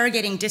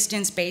interrogating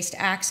distance-based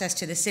access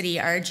to the city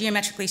are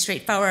geometrically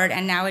straightforward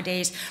and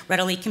nowadays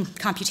readily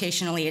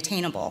computationally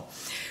attainable.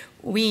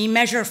 We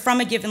measure from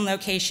a given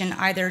location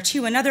either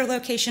to another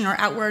location or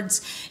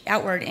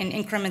outward in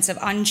increments of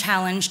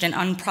unchallenged and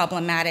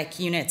unproblematic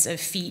units of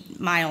feet,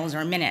 miles,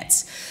 or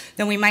minutes.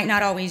 Though we might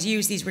not always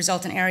use these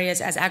resultant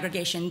areas as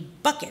aggregation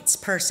buckets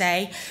per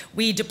se,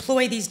 we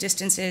deploy these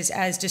distances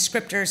as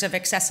descriptors of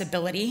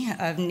accessibility,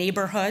 of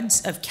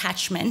neighborhoods, of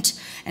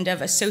catchment, and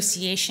of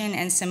association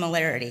and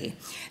similarity.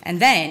 And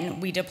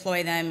then we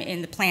deploy them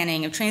in the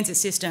planning of transit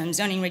systems,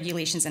 zoning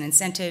regulations and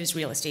incentives,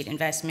 real estate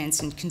investments,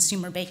 and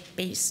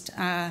consumer-based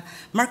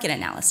market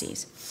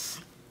analyses.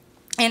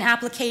 In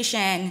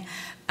application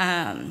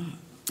and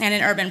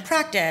in urban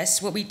practice,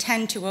 what we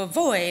tend to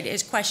avoid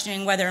is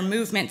questioning whether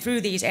movement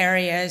through these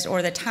areas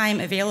or the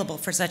time available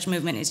for such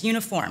movement is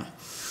uniform.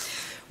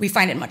 We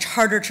find it much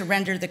harder to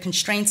render the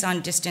constraints on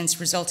distance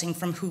resulting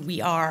from who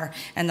we are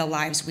and the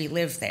lives we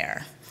live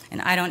there.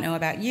 And I don't know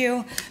about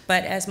you,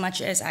 but as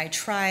much as I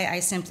try,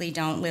 I simply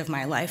don't live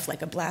my life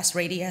like a blast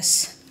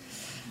radius.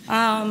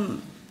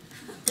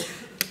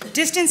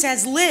 Distance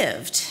as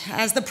lived,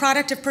 as the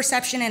product of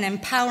perception and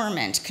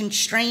empowerment,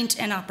 constraint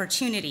and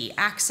opportunity,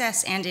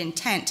 access and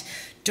intent,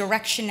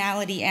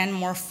 directionality and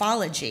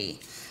morphology,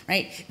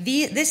 right?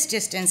 This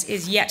distance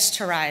is yet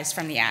to rise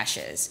from the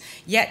ashes,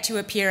 yet to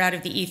appear out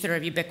of the ether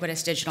of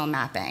ubiquitous digital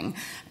mapping,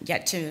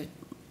 yet to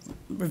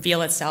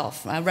reveal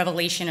itself, a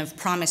revelation of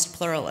promised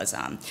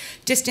pluralism.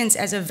 Distance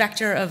as a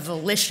vector of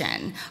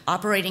volition,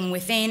 operating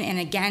within and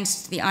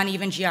against the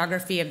uneven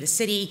geography of the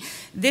city.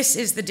 This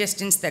is the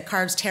distance that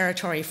carves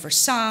territory for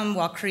some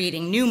while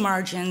creating new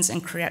margins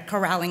and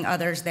corralling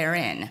others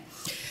therein.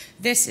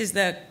 This is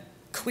the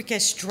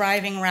quickest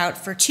driving route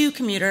for 2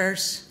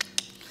 commuters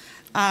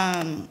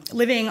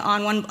living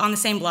on the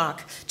same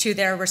block to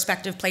their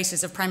respective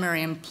places of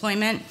primary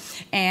employment,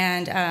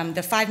 and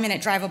the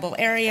 5-minute drivable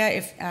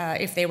area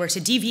if they were to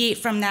deviate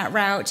from that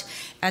route,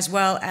 as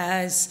well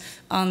as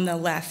on the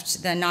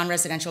left, the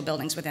non-residential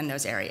buildings within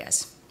those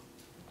areas.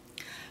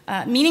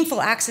 Meaningful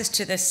access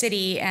to the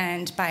city,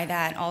 and by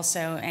that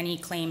also any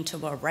claim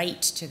to a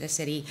right to the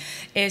city,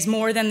 is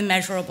more than the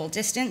measurable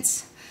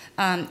distance.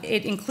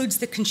 It includes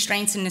the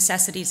constraints and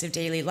necessities of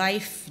daily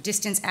life.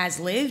 Distance as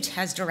lived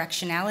has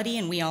directionality,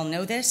 and we all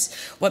know this.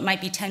 What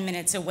might be 10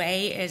 minutes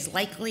away is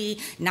likely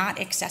not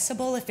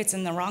accessible if it's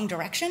in the wrong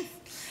direction,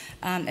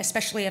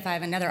 especially if I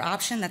have another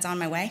option that's on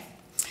my way.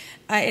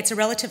 It's a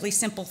relatively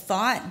simple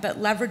thought,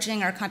 but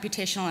leveraging our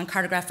computational and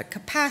cartographic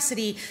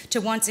capacity to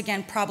once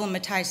again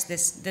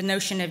problematize the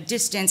notion of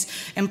distance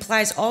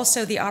implies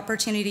also the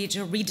opportunity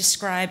to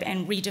redescribe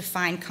and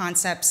redefine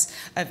concepts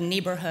of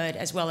neighborhood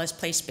as well as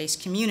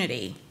place-based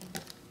community.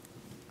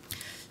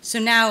 So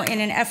now, in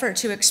an effort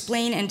to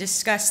explain and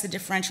discuss the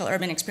differential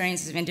urban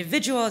experiences of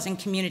individuals and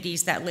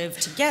communities that live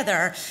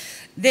together,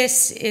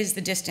 this is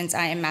the distance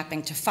I am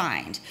mapping to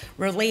find,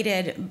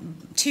 related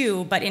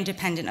to but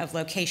independent of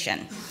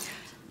location.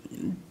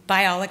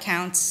 By all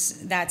accounts,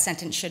 that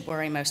sentence should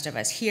worry most of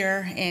us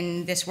here.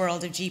 In this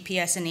world of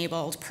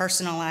GPS-enabled,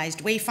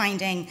 personalized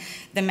wayfinding,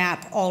 the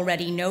map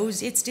already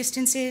knows its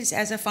distances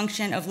as a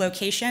function of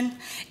location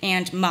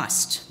and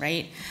must,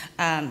 right,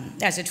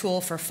 as a tool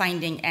for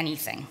finding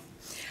anything.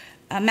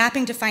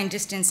 Mapping to find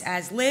distance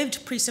as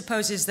lived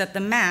presupposes that the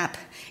map,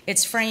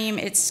 its frame,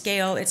 its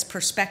scale, its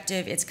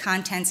perspective, its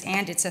contents,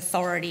 and its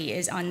authority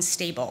is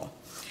unstable.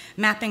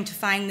 Mapping to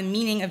find the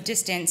meaning of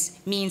distance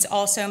means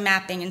also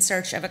mapping in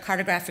search of a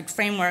cartographic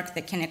framework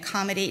that can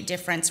accommodate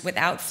difference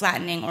without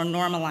flattening or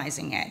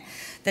normalizing it,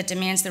 that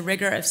demands the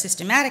rigor of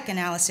systematic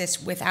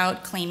analysis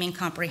without claiming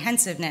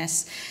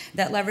comprehensiveness,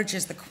 that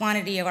leverages the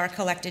quantity of our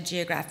collected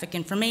geographic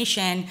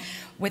information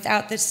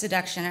without the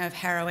seduction of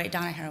Haraway,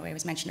 Donna Haraway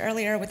was mentioned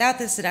earlier, without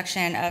the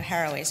seduction of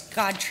Haraway's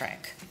God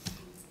trick.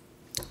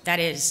 That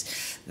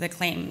is the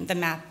claim, the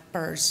map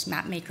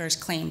makers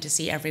claim to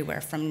see everywhere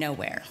from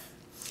nowhere.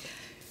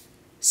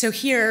 So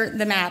here,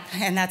 the map,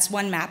 and that's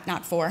one map,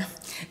 not four,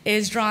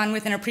 is drawn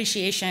with an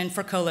appreciation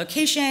for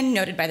co-location,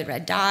 noted by the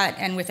red dot,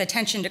 and with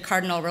attention to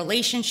cardinal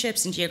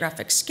relationships and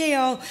geographic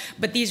scale,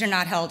 but these are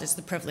not held as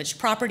the privileged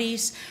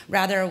properties.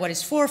 Rather, what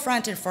is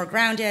forefront and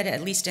foregrounded,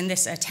 at least in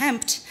this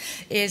attempt,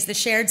 is the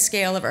shared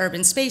scale of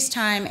urban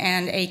space-time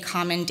and a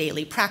common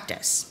daily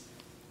practice.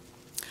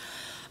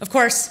 Of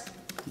course,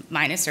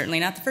 mine is certainly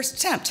not the first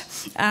attempt.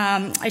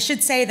 I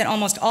should say that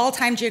almost all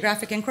time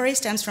geographic inquiry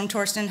stems from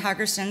Torsten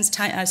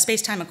Hagersten's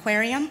space-time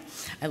aquarium.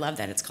 I love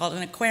that it's called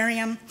an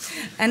aquarium.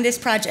 And this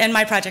project, and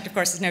my project, of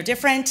course, is no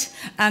different.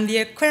 The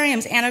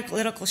aquarium's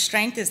analytical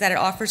strength is that it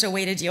offers a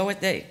way to deal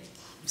with the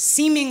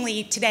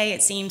seemingly, today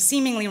it seems,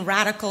 seemingly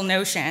radical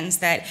notions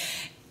that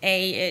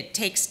it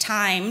takes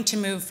time to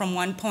move from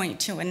one point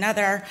to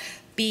another.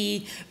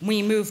 B,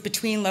 we move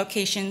between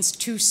locations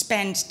to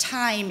spend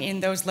time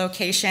in those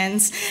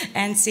locations,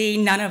 and C,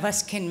 none of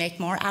us can make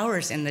more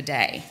hours in the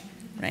day,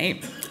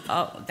 right?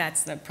 Oh,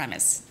 that's the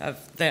premise of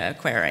the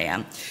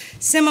aquarium.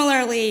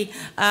 Similarly,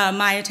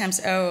 my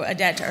attempts owe a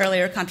debt to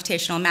earlier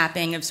computational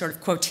mapping of sort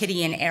of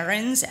quotidian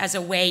errands as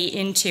a way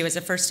into, as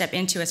a first step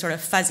into a sort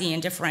of fuzzy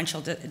and differential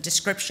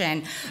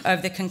description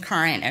of the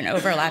concurrent and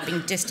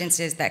overlapping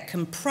distances that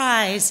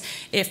comprise,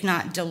 if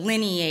not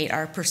delineate,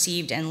 our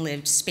perceived and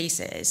lived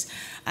spaces.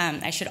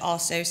 I should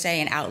also say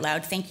an out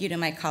loud thank you to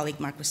my colleague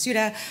Mark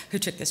Wasuda, who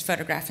took this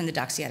photograph in the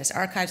Doxiadis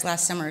archives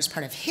last summer as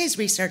part of his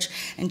research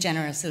and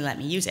generously let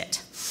me use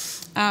it.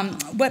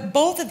 What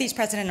both of these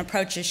precedent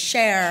approaches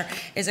share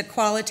is a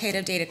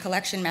qualitative data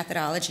collection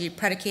methodology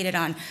predicated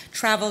on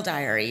travel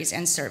diaries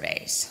and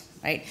surveys.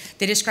 Right?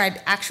 They describe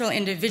actual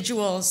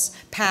individuals'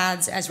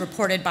 paths as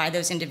reported by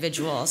those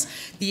individuals.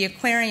 The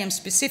aquarium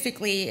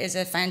specifically is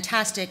a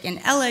fantastic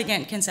and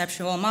elegant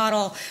conceptual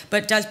model,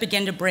 but does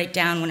begin to break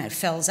down when it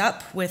fills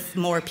up with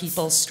more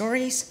people's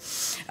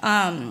stories.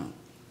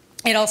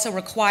 It also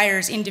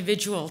requires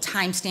individual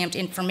time-stamped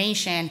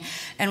information,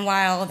 and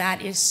while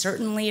that is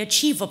certainly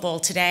achievable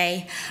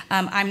today,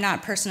 I'm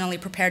not personally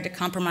prepared to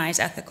compromise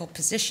ethical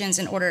positions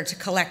in order to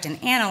collect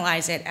and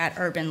analyze it at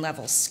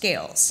urban-level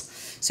scales.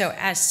 So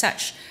as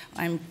such,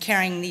 I'm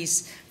carrying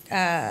these,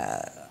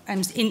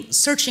 I'm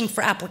searching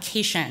for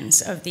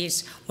applications of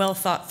these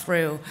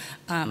well-thought-through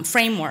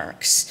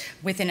frameworks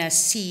within a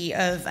sea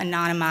of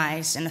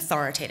anonymized and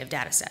authoritative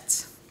data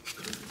sets.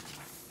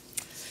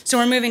 So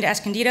we're moving to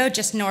Escondido,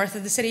 just north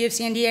of the city of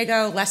San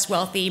Diego, less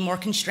wealthy, more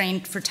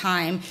constrained for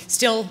time.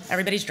 Still,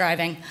 everybody's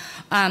driving.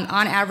 On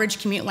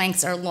average, commute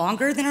lengths are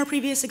longer than our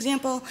previous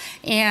example,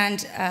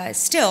 and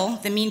still,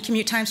 the mean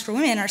commute times for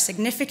women are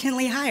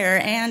significantly higher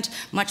and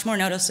much more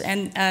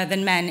noticeable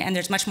than men, and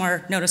there's much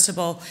more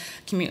noticeable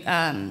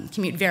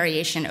commute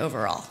variation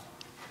overall.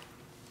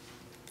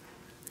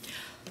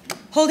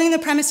 Holding the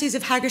premises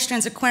of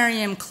Hagerstren's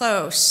aquarium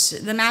close,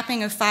 the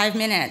mapping of 5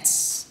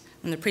 minutes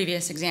in the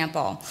previous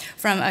example,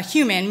 from a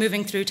human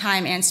moving through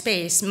time and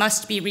space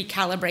must be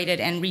recalibrated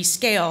and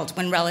rescaled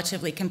when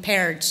relatively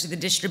compared to the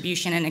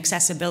distribution and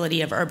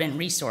accessibility of urban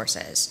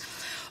resources.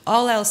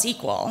 All else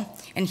equal,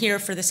 and here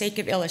for the sake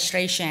of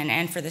illustration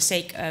and for the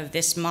sake of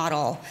this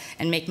model,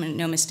 and make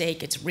no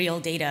mistake, it's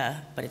real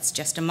data, but it's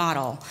just a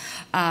model.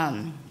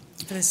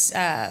 For this,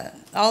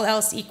 all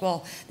else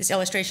equal, this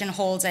illustration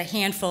holds a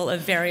handful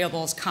of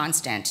variables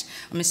constant.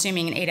 I'm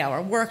assuming an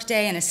 8-hour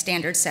workday and a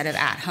standard set of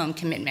at-home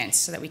commitments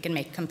so that we can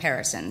make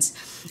comparisons.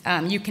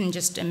 You can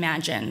just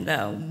imagine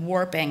the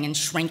warping and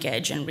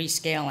shrinkage and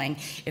rescaling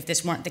if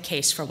this weren't the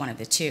case for one of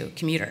the two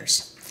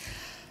commuters.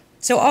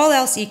 So all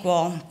else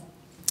equal,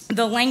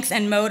 the length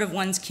and mode of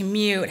one's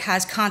commute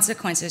has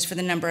consequences for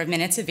the number of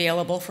minutes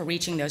available for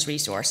reaching those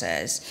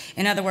resources.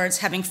 In other words,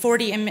 having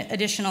 40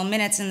 additional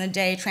minutes in the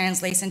day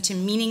translates into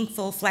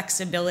meaningful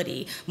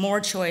flexibility, more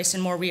choice,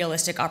 and more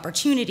realistic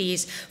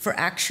opportunities for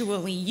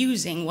actually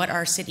using what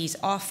our cities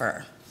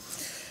offer.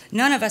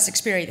 None of us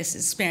experience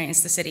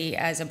the city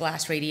as a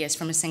blast radius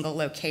from a single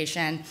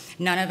location.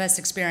 None of us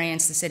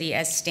experience the city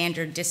as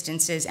standard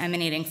distances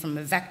emanating from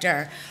a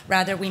vector.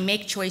 Rather, we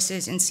make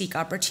choices and seek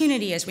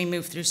opportunity as we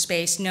move through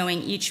space,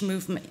 knowing each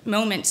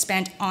moment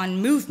spent on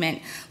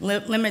movement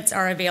limits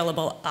our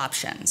available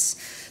options.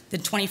 The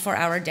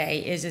 24-hour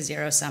day is a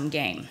zero-sum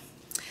game.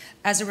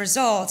 As a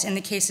result, in the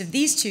case of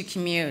these two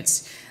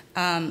commutes,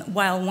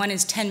 while one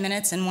is 10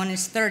 minutes and one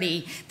is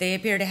 30, they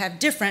appear to have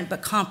different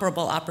but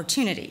comparable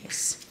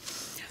opportunities.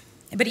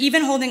 But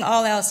even holding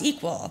all else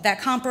equal,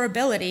 that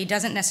comparability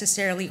doesn't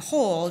necessarily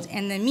hold,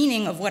 and the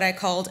meaning of what I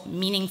called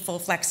meaningful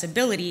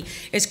flexibility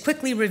is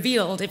quickly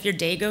revealed if your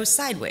day goes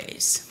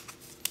sideways.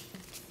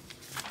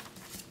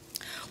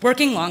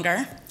 Working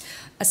longer,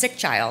 a sick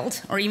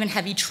child, or even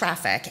heavy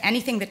traffic,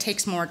 anything that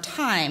takes more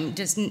time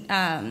does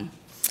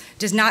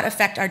not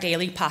affect our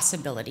daily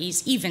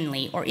possibilities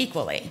evenly or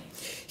equally.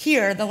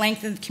 Here, the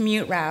length of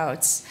commute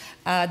routes,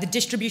 the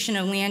distribution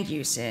of land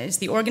uses,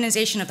 the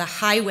organization of the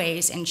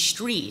highways and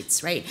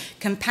streets, right,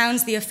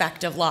 compounds the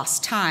effect of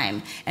lost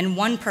time, and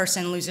one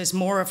person loses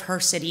more of her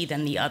city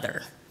than the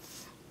other.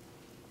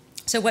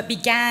 So what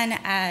began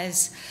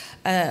as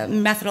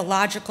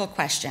methodological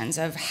questions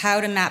of how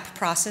to map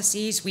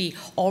processes we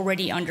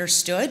already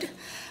understood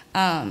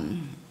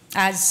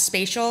as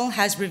spatial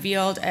has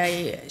revealed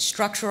a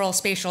structural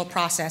spatial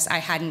process I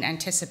hadn't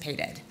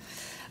anticipated,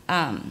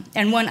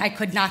 and one I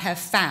could not have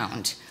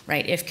found,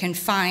 right, if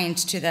confined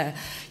to the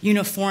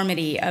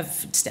uniformity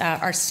of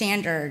our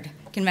standard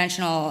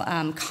conventional,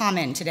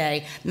 common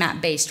today,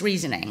 map-based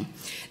reasoning.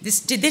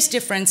 This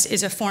difference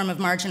is a form of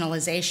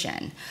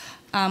marginalization,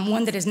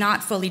 one that is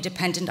not fully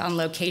dependent on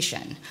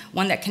location,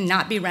 one that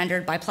cannot be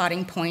rendered by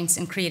plotting points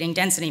and creating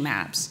density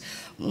maps,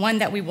 one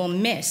that we will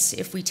miss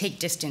if we take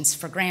distance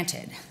for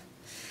granted.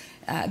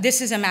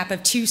 This is a map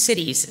of two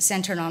cities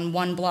centered on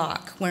one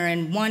block,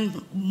 wherein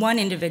one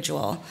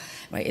individual,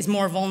 right, is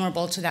more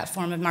vulnerable to that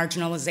form of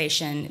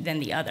marginalization than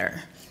the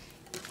other.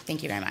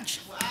 Thank you very much.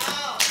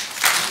 Wow.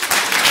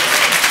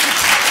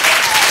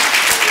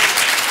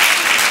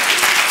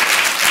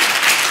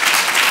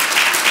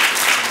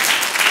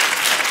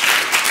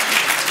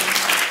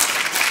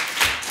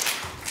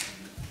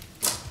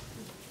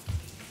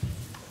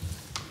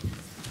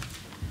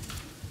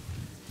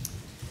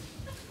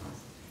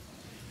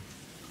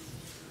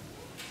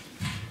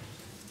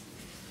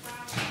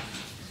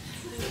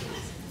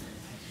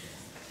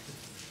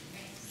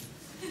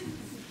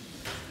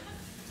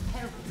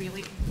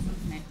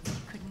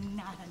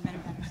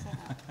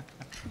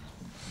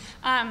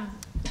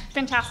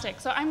 Fantastic.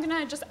 So I'm going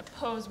to just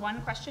pose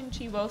one question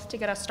to you both to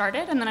get us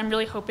started, and then I'm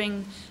really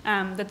hoping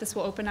that this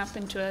will open up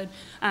into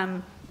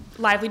a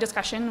lively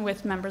discussion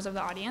with members of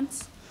the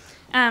audience.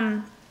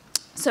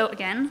 So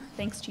again,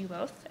 thanks to you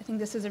both. I think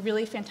this is a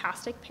really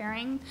fantastic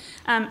pairing,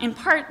 in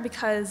part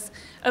because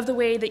of the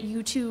way that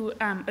you two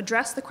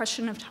address the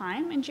question of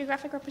time in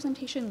geographic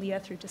representation, Leah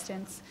through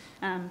distance,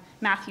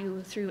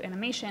 Matthew through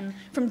animation,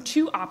 from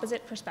two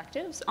opposite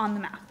perspectives on the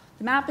map.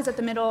 The map is at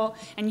the middle,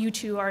 and you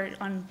two are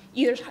on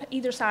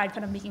either side,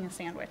 kind of making a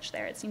sandwich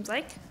there, it seems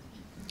like.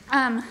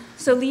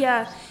 So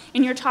Leah,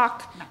 in your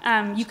talk,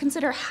 you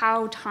consider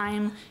how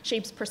time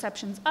shapes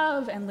perceptions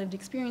of and lived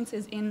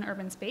experiences in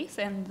urban space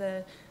and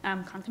the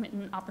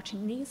concomitant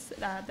opportunities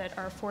that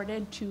are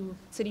afforded to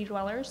city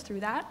dwellers through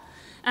that,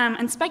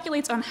 and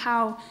speculates on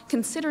how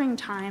considering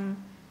time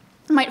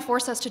might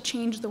force us to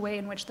change the way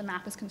in which the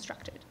map is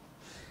constructed.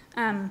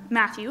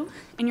 Matthew,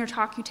 in your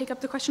talk, you take up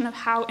the question of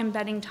how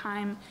embedding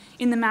time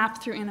in the map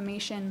through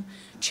animation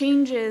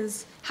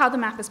changes how the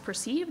map is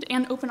perceived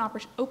and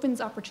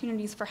opens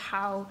opportunities for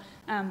how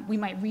we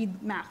might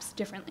read maps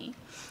differently.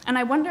 And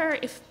I wonder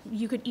if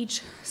you could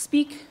each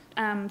speak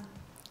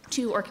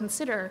to or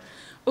consider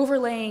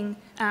overlaying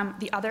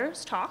the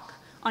other's talk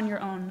on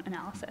your own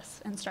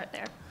analysis, and start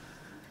there.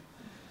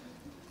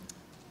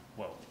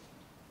 Whoa.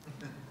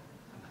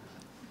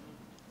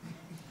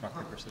 Rock,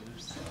 paper,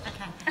 scissors.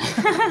 Okay.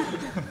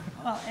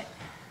 Well,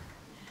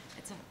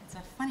 it's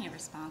a funny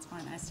response more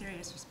than a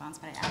serious response,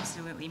 but I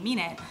absolutely mean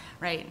it,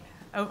 right?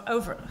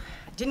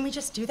 Didn't we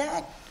just do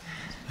that?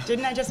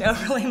 Didn't I just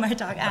overlay my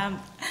talk?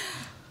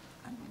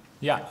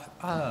 Yeah.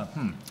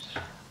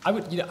 I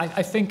would.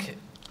 I think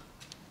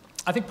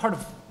part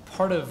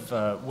of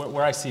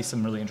where I see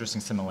some really interesting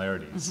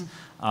similarities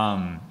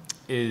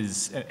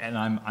is, and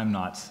I'm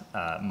not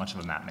much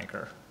of a map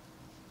maker.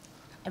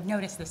 I've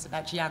noticed this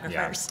about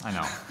geographers. Yeah, I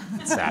know.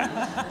 It's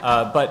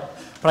sad. But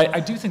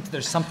I do think that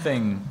there's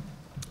something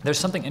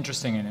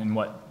interesting in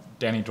what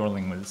Danny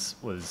Dorling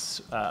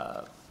was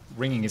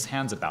wringing his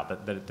hands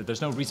about, that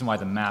there's no reason why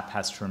the map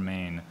has to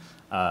remain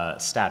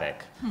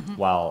static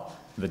while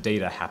the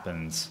data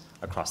happens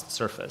across the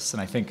surface.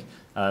 And I think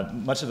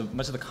much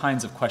of the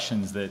kinds of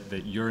questions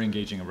that you're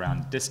engaging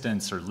around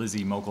distance, or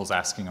Lizzie Mogel's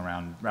asking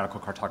around radical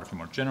cartography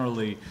more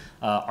generally,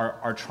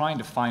 are trying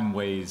to find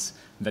ways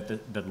that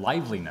the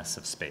liveliness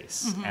of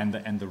space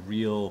and the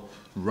real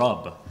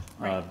rub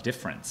of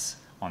difference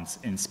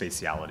in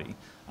spatiality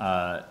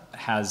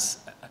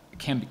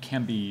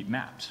can be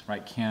mapped,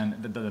 right?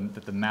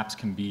 That the maps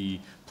can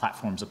be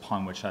platforms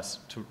upon which us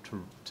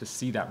to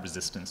see that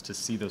resistance, to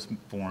see those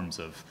forms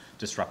of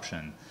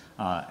disruption,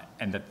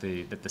 and that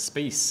the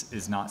space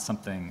is not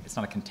something, it's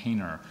not a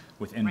container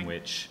within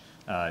which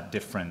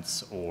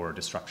difference or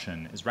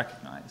disruption is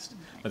recognized,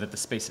 but that the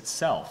space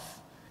itself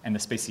and the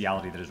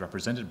spatiality that is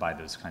represented by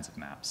those kinds of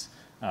maps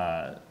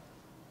are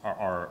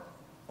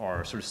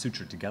sort of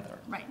sutured together.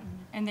 Right,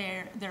 and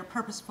they're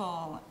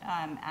purposeful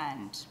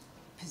and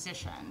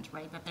positioned,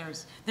 right? That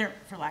they're,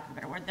 for lack of a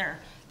better word,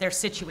 they're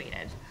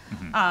situated.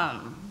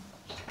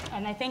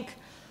 And I think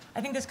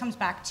this comes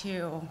back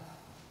to,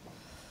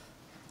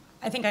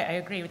 I think I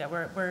agree that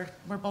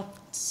we're both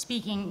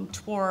speaking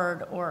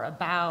toward or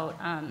about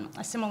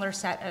a similar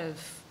set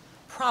of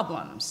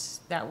problems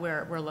that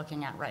we're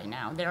looking at right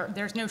now.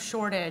 There's no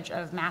shortage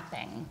of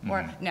mapping,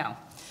 or no,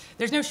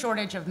 there's no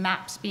shortage of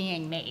maps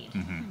being made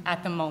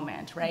at the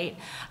moment, right?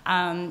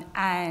 And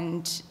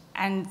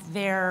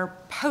their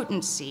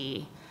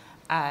potency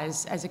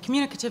as a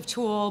communicative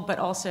tool, but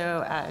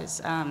also as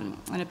an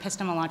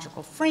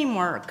epistemological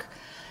framework,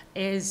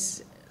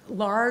 is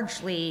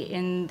largely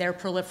in their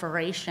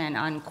proliferation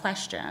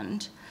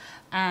unquestioned.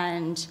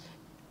 And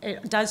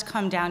it does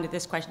come down to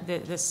this question,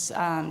 this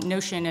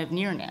notion of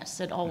nearness.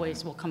 It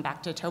always will come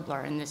back to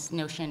Tobler and this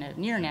notion of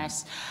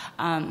nearness,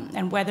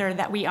 and whether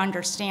that we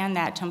understand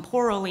that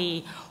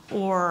temporally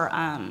or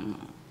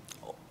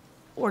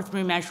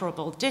through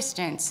measurable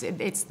distance,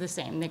 it's the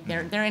same.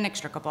 They're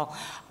inextricable,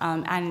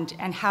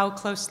 and how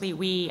closely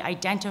we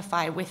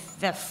identify with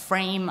the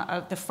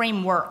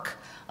framework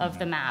of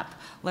the map,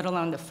 let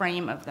alone the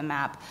frame of the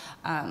map,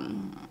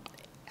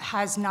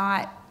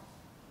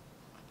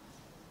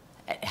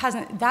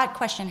 that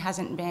question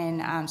hasn't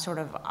been sort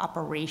of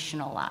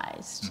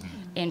operationalized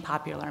in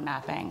popular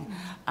mapping,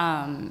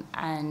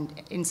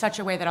 and in such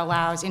a way that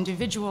allows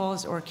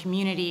individuals or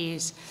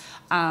communities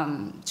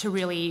to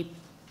really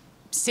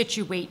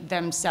situate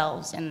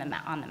themselves on the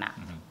map.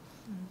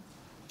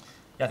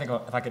 Yeah, I think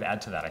if I could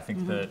add to that, I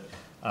think that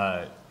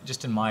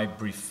just in my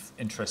brief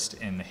interest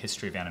in the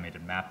history of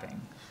animated mapping,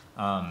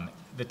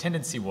 the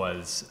tendency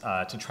was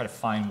to try to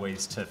find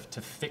ways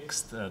to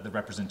fix the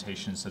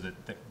representation so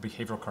that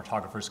behavioral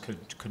cartographers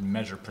could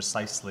measure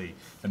precisely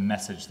the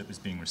message that was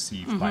being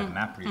received by the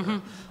map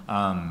reader,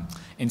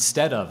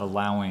 instead of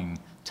allowing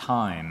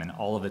time and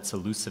all of its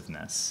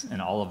elusiveness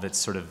and all of its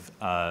sort of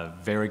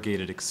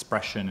variegated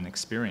expression and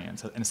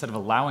experience, instead of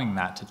allowing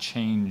that to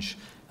change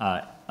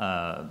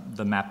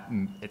the map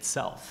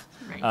itself.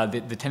 Right.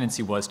 The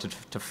tendency was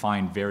to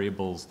find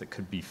variables that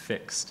could be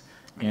fixed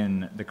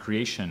in the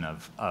creation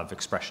of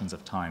expressions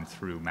of time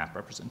through map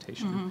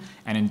representation.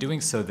 And in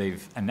doing so,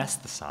 they've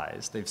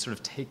anesthetized, they've sort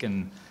of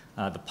taken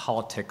the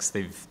politics,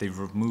 they've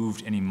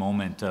removed any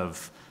moment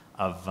of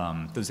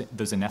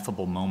those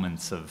ineffable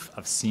moments of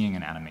seeing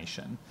an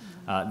animation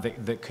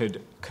that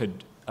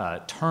could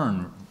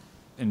turn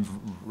in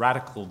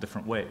radical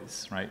different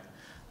ways, right?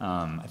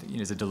 I think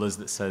there's a Deleuze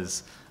that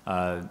says,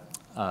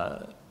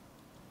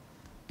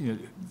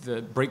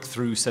 the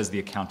breakthrough, says the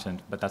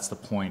accountant, but that's the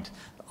point.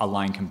 A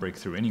line can break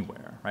through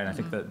anywhere, right? I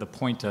think that the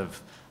point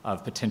of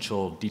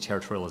potential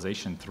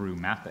deterritorialization through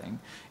mapping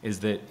is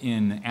that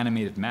in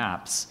animated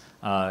maps,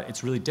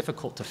 it's really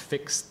difficult to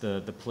fix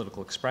the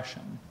political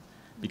expression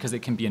because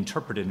it can be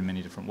interpreted in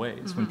many different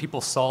ways. When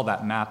people saw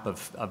that map of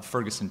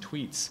Ferguson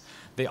tweets,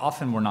 they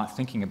often were not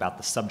thinking about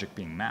the subject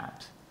being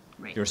mapped.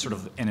 Right. They were sort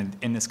of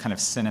in this kind of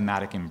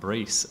cinematic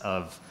embrace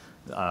of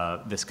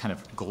this kind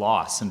of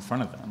gloss in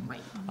front of them.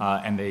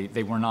 Right. And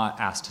they were not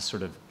asked to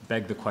sort of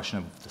beg the question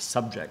of the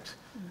subject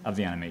of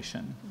the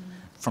animation.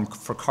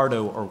 For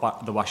Cardo or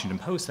the Washington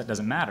Post, that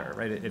doesn't matter,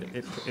 right?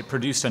 It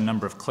produced a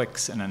number of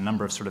clicks and a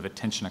number of sort of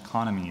attention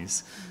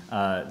economies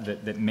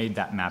that made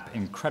that map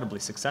incredibly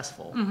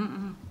successful,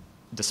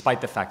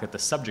 despite the fact that the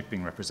subject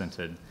being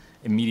represented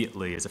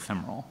immediately is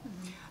ephemeral.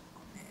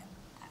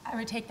 I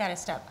would take that a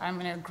step. I'm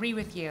going to agree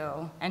with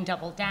you and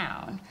double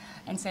down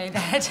and say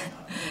that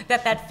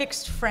that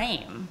fixed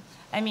frame,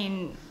 I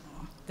mean,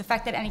 the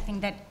fact that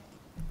anything that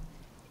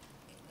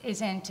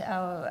isn't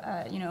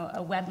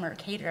a web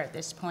Mercator at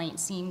this point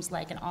seems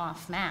like an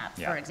off map,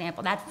 for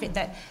example. That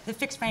the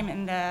fixed frame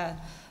and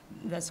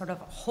the sort of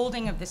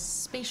holding of the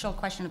spatial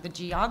question of the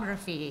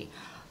geography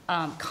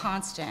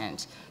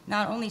constant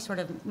not only sort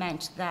of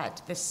meant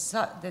that the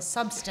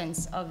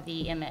substance of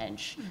the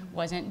image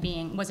wasn't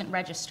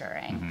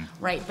registering,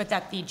 right, but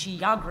that the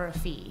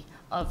geography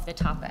of the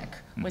topic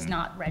was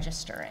not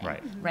registering,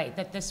 right?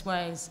 That this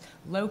was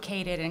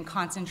located and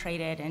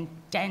concentrated and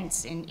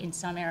dense in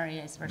some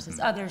areas versus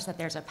others, that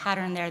there's a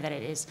pattern there, that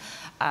it is,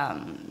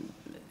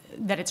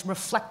 that it's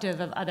reflective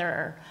of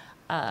other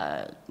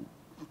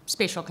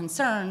spatial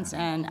concerns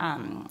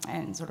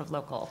and sort of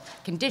local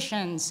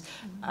conditions,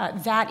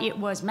 that it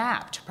was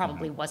mapped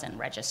probably wasn't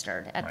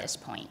registered at this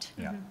point.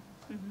 Yeah.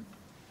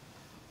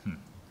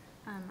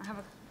 I have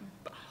a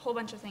whole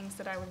bunch of things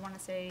that I would want to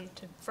say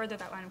to further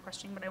that line of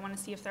questioning, but I want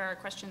to see if there are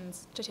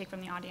questions to take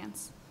from the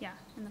audience. Yeah,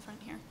 in the front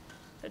here.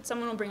 But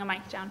someone will bring a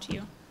mic down to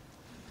you.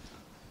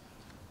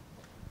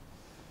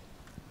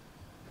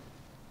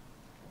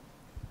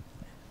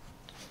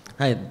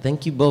 Hi,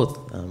 thank you both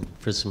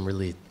for some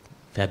really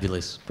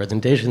fabulous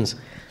presentations.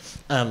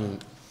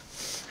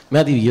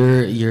 Matthew,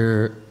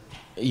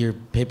 your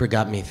paper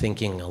got me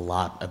thinking a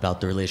lot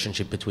about the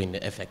relationship between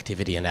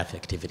effectivity and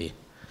affectivity.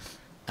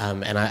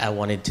 And I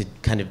wanted to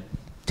kind of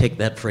take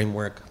that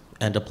framework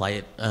and apply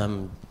it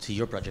to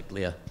your project,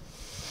 Leah.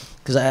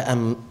 Because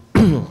I'm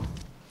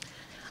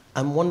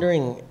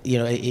wondering,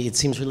 it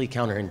seems really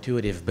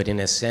counterintuitive, but in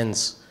a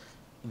sense,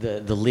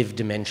 the lived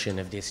dimension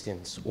of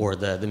distance or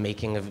the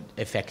making of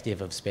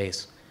effective of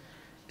space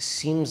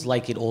seems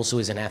like it also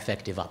is an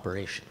affective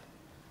operation,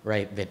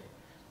 right? That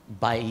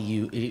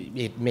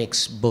it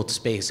makes both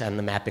space and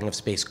the mapping of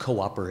space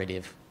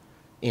cooperative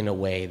in a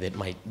way that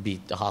might be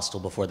hostile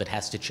before, that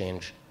has to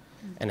change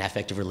an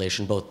affective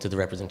relation both to the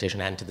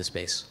representation and to the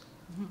space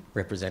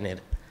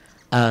represented.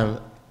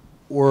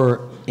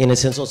 Or in a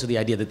sense also the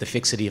idea that the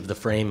fixity of the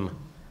frame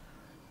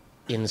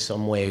in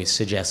some way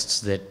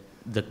suggests that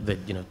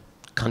the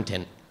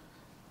content,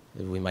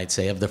 we might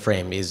say, of the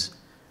frame has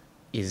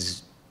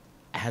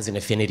an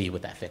affinity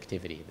with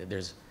affectivity, that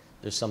there's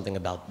something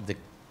about the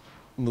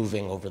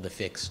moving over the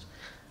fixed.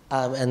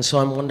 And so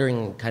I'm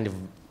wondering kind of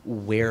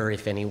where,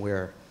 if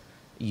anywhere,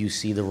 you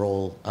see the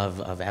role of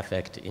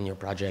affect in your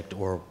project,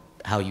 or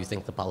how you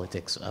think the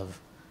politics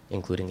of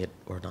including it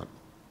or not.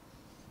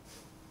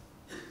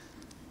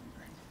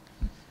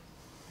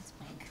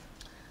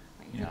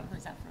 Yeah.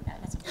 Who's up for that?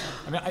 That's a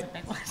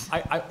big one.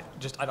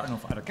 I don't know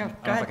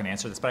if I can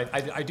answer this, but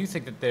I do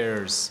think that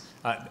there's,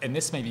 and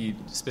this may be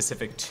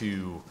specific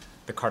to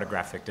the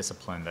cartographic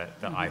discipline that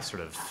I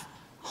sort of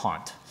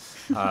haunt.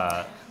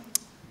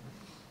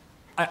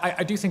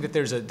 I do think that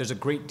there's a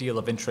great deal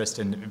of interest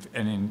and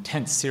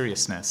intense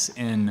seriousness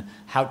in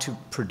how to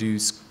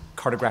produce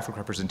cartographic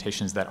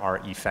representations that are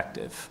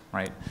effective,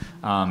 right?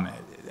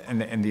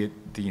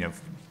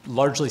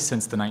 Largely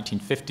since the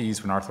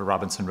 1950s, when Arthur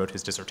Robinson wrote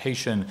his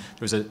dissertation,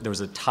 there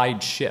was a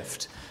tide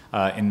shift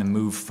in the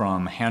move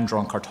from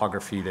hand-drawn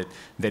cartography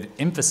that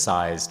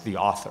emphasized the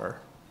author,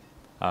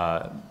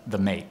 the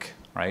make,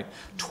 right,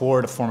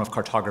 toward a form of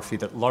cartography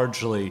that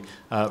largely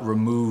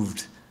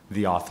removed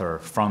the author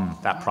from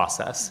that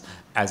process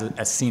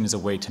as seen as a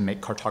way to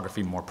make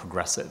cartography more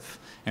progressive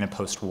in a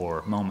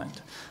post-war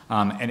moment.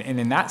 And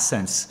in that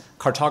sense,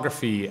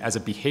 cartography as a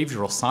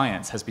behavioral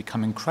science has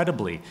become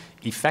incredibly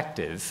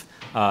effective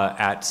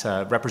at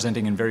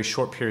representing in very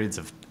short periods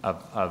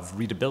of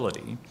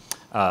readability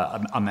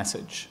a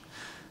message.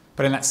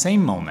 But in that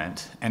same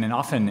moment, and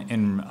often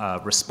in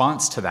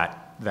response to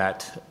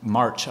that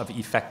march of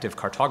effective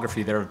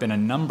cartography, there have been a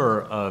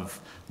number of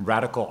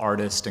radical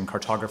artists and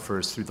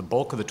cartographers through the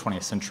bulk of the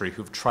 20th century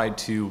who've tried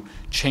to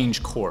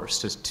change course,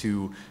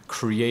 to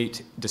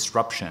create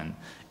disruption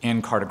in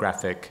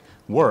cartographic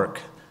work.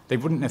 They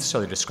wouldn't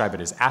necessarily describe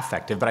it as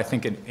affective, but I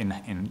think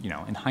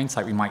in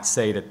hindsight we might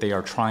say that they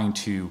are trying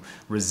to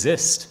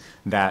resist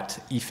that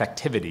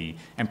effectivity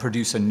and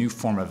produce a new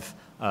form of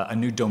a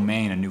new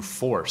domain, a new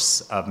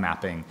force of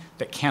mapping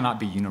that cannot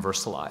be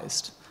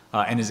universalized.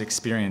 And is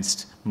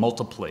experienced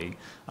multiply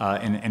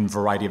in a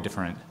variety of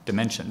different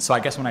dimensions. So I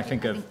guess when I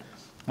think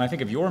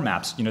of your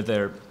maps,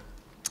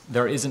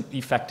 there is an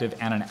effective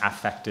and an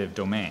affective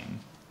domain,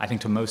 I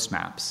think, to most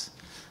maps,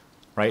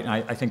 right? And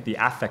I think the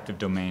affective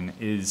domain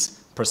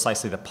is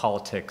precisely the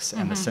politics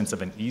and the sense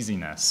of an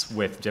easiness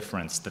with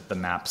difference that the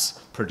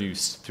maps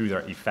produce through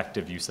their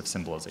effective use of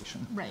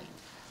symbolization. Right.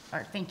 All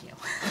right, thank you.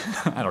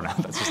 I don't know.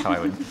 That's just how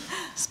I would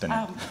spin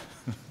it.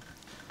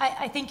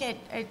 I think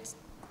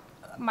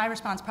my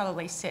response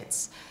probably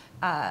sits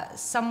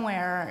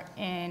somewhere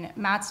in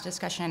Matt's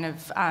discussion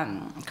of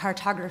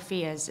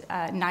cartography as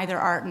neither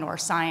art nor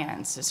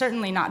science,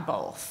 certainly not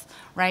both,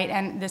 right?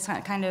 And this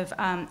kind of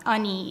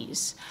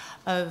unease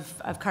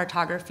of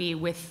cartography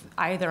with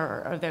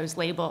either of those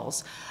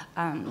labels.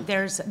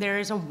 There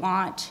is a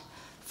want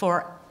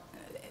for,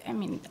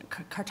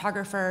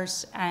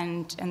 cartographers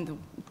and the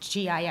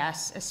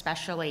GIS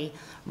especially,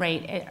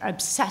 right,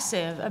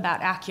 obsessive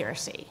about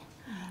accuracy.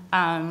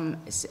 And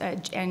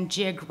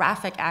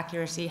geographic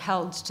accuracy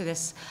held to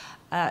this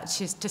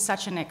to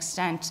such an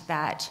extent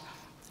that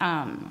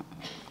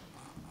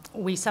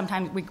we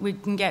sometimes we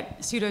can get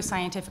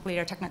pseudoscientifically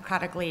or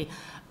technocratically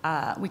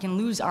we can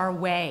lose our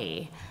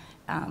way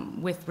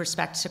with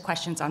respect to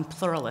questions on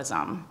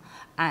pluralism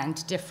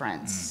and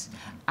difference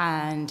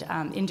and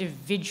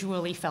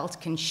individually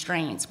felt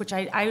constraints, which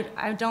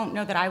I don't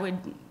know that I would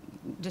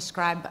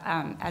describe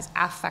as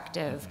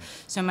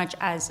affective so much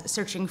as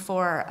searching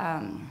for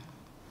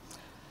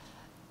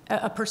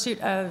a pursuit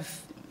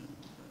of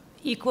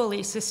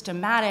equally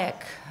systematic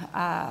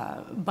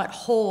but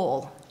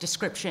whole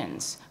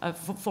descriptions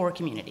for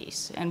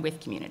communities and with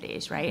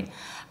communities, right?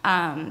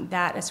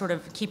 That is sort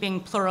of keeping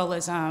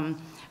pluralism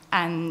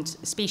and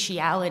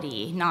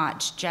spatiality,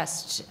 not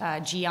just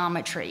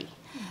geometry,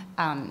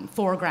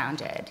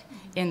 foregrounded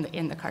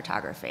in the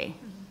cartography.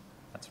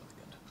 That's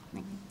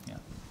really good. Yeah.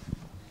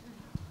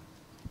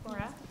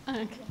 Laura?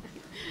 Okay.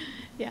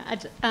 Yeah,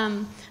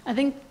 I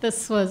think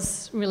this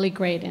was really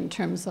great in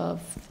terms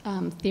of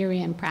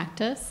theory and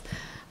practice.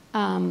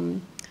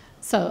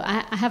 So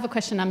I have a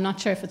question. I'm not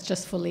sure if it's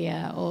just for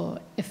Leah or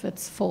if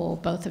it's for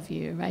both of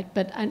you, right?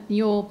 But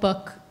your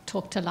book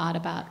talked a lot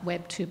about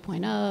Web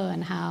 2.0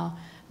 and how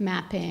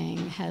mapping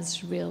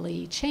has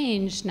really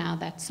changed now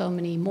that so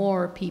many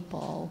more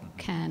people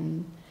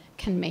can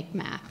make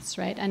maps,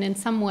 right? And in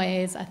some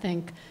ways, I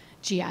think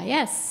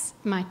GIS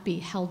might be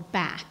held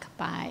back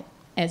by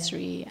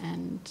Esri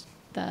and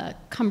the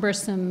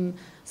cumbersome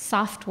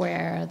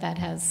software that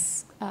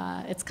has,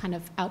 it's kind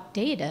of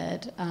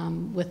outdated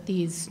with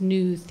these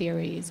new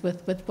theories,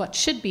 with what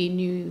should be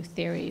new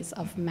theories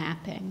of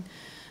mapping.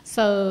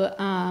 So,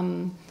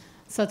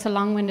 so it's a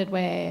long-winded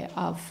way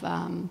of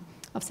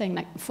saying,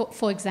 like,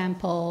 for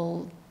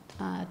example,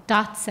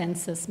 dot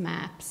census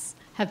maps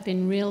have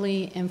been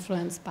really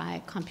influenced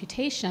by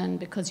computation,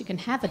 because you can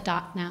have a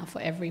dot now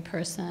for every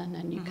person,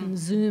 and you can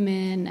zoom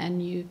in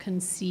and you can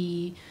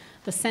see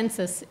the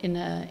census in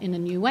a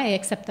new way,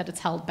 except that it's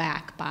held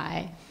back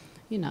by,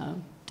 you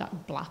know,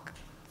 block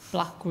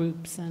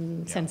groups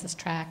and census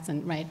tracts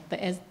and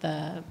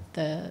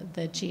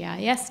the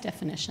GIS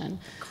definition.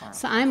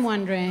 So I'm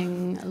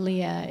wondering,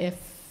 Leah,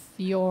 if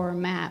your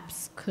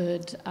maps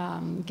could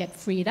get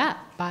freed up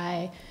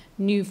by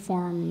new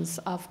forms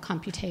of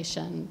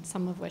computation,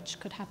 some of which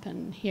could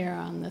happen here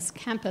on this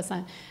campus.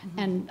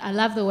 And I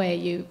love the way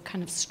you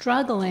kind of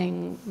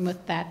struggling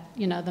with that,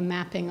 you know, the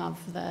mapping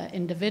of the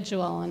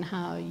individual and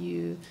how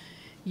you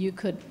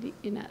could,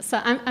 you know.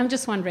 So I'm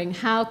just wondering,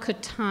 how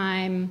could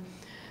time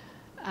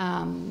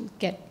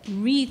get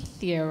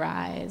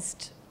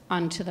re-theorized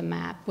onto the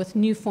map with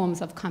new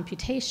forms of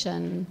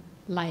computation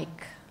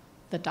like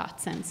the dot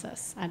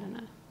census? I don't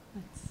know.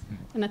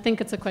 And I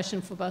think it's a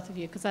question for both of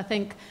you, because I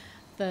think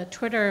the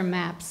Twitter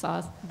maps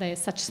they're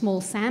such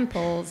small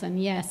samples,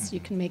 and yes, you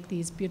can make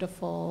these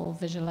beautiful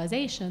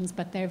visualizations,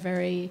 but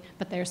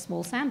they're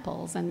small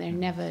samples, and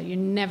you're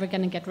never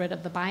going to get rid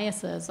of the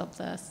biases of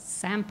the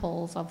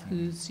samples of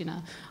who's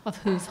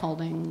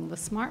holding the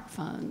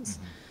smartphones.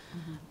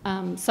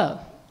 So,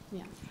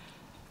 yeah.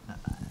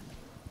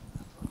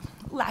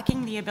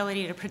 Lacking the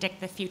ability to predict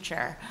the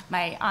future,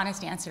 my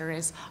honest answer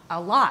is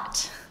a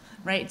lot,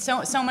 right?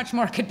 So much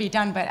more could be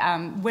done, but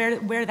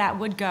where that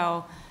would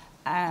go,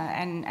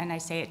 and I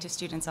say it to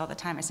students all the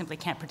time, I simply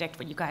can't predict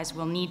what you guys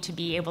will need to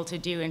be able to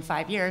do in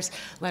 5 years,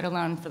 let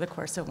alone for the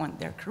course of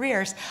their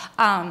careers.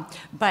 And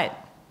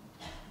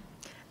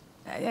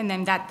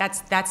then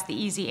that's the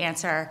easy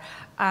answer.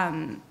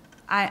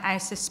 I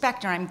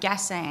suspect, or I'm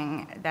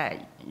guessing,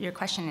 that your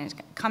question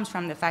comes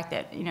from the fact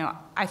that, you know,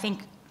 I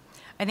think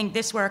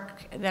this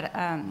work that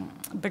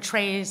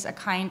betrays a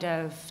kind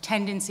of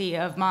tendency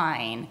of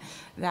mine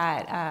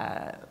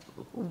that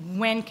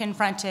when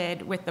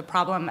confronted with the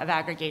problem of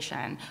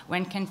aggregation,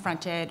 when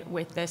confronted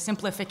with the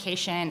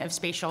simplification of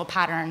spatial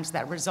patterns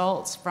that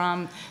results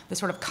from the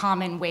sort of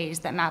common ways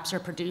that maps are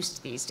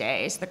produced these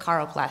days, the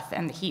Karopleth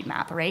and the heat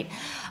map, right?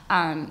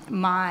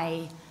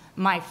 My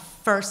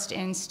first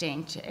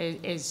instinct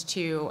is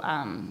to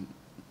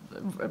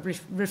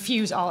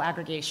refuse all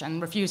aggregation,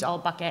 refuse all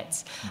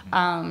buckets,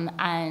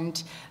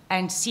 and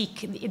seek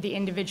the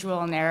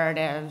individual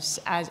narratives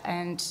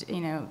and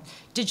you know,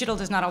 digital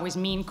does not always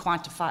mean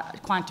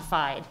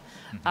quantified,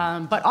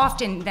 but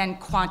often then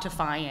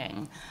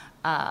quantifying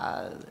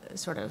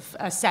sort of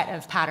a set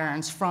of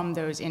patterns from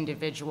those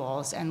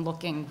individuals and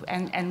looking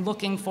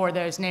for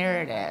those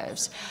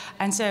narratives.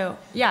 And so,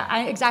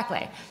 yeah,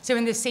 exactly. So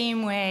in the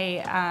same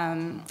way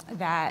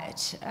that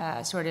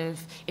sort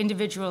of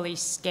individually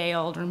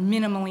scaled or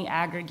minimally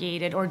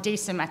aggregated or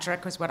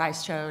asymmetric was what I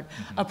showed,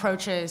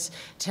 approaches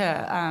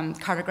to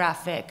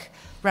cartographic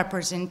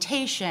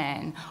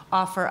representation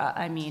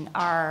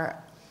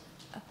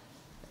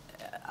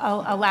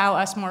allow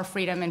us more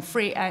freedom and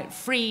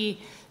free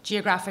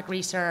geographic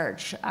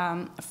research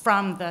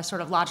from the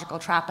sort of logical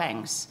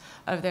trappings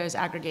of those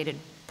aggregated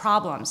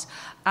problems.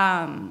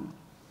 I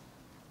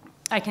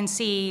can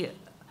see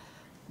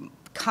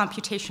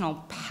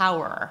computational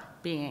power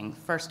being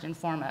first and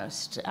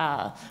foremost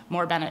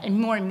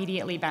more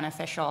immediately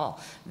beneficial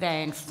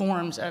than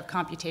forms of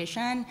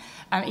computation,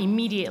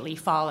 immediately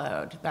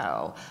followed,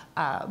 though,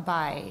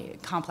 by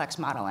complex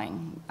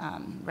modeling,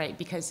 right?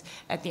 Because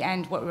at the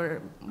end,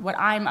 what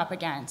I'm up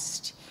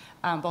against,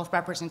 both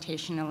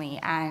representationally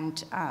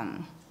and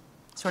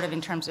sort of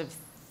in terms of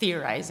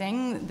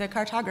theorizing the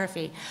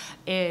cartography,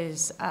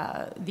 is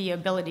the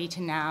ability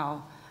to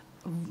now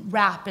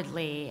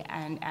rapidly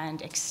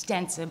and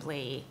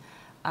extensively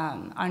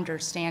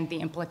understand the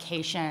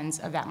implications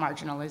of that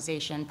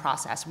marginalization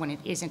process when it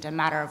isn't a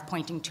matter of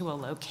pointing to a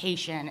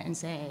location and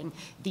saying,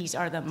 these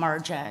are the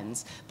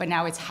margins, but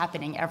now it's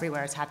happening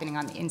everywhere. It's happening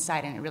on the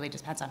inside, and it really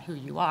depends on who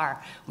you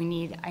are. I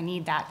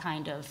need that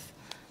kind of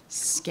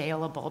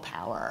scalable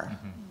power,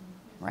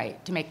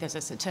 right, to make those,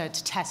 to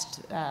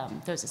test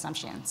those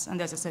assumptions and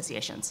those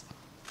associations.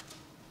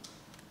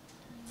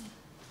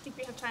 I think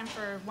we have time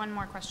for one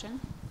more question.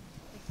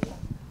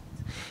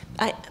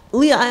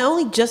 Leah, I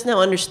only just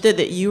now understood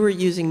that you were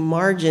using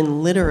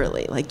margin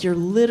literally, like you're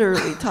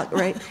literally talking,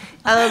 right?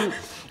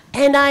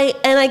 And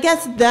I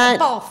guess that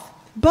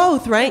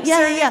both, right?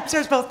 Yeah.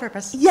 Serves both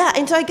purpose. Yeah,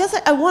 and so I guess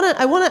I want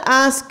to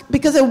ask,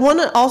 because I want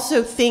to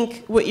also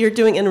think what you're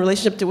doing in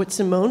relationship to what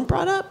Simone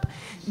brought up,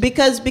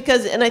 because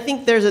and I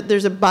think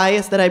there's a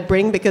bias that I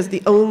bring, because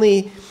the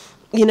only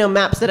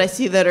maps that I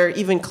see that are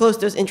even close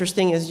to as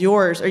interesting as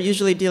yours are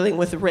usually dealing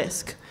with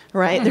risk.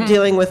 Right? They're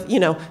dealing with,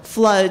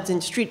 floods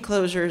and street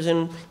closures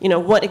and,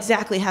 what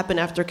exactly happened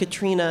after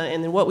Katrina,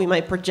 and then what we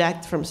might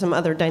project from some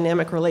other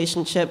dynamic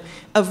relationship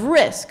of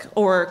risk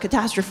or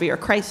catastrophe or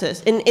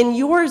crisis. And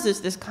yours is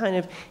this kind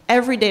of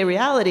everyday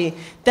reality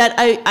that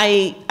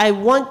I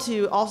want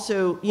to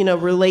also,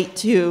 relate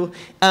to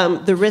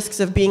the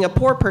risks of being a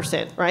poor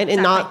person, right?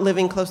 And not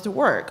living close to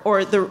work,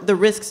 or the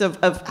risks of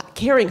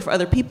caring for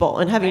other people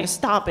and having to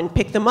stop and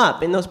pick them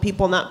up, and those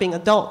people not being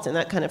adults and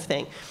that kind of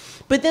thing.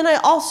 But then I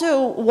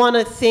also want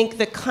to think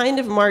the kind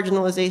of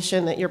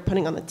marginalization that you're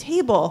putting on the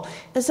table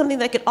is something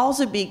that could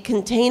also be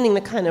containing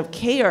the kind of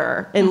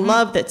care and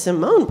love that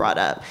Simone brought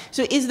up.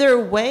 So is there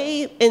a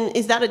way, and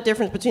is that a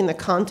difference between the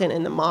content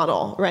and the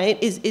model, right?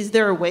 Is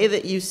there a way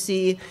that you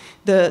see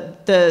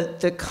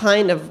the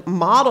kind of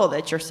model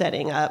that you're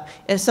setting up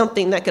as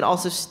something that could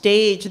also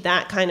stage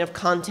that kind of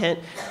content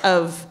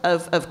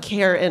of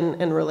care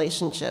and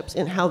relationships,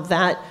 and how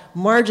that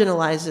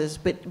marginalizes,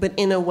 but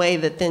in a way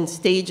that then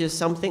stages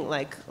something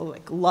like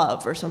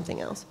love or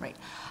something else? Right.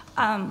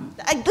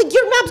 Like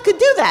your maps could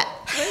do that.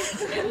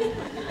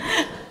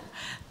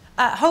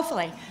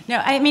 Hopefully.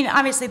 No, I mean,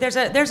 obviously I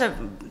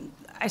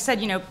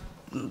said,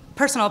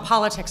 personal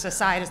politics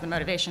aside as the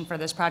motivation for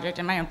this project,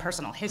 and my own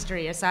personal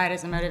history aside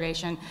as the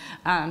motivation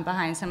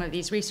behind some of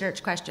these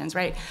research questions,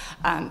 right?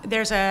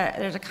 There's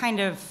a kind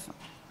of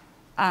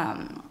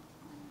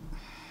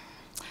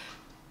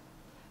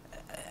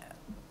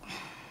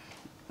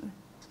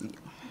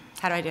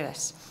how do I do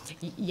this?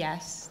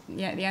 Yes.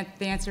 Yeah,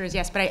 the answer is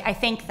yes. But I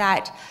think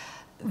that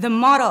the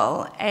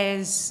model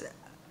is,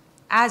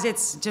 as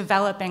it's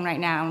developing right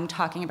now, I'm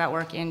talking about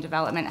work in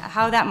development,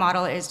 how that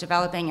model is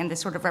developing and the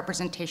sort of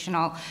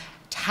representational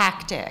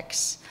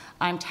tactics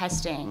I'm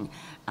testing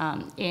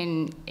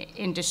in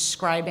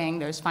describing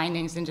those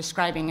findings and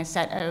describing a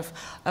set of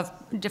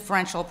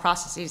differential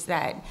processes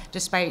that,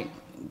 despite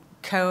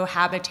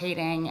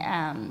cohabitating,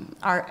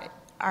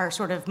 our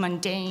sort of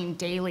mundane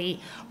daily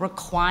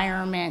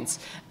requirements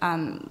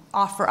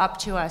offer up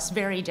to us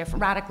very different,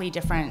 radically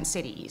different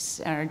cities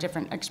or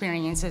different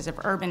experiences of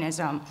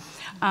urbanism,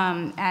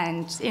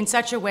 and in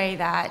such a way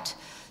that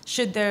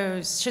should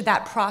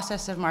that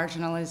process of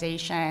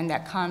marginalization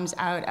that comes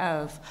out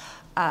of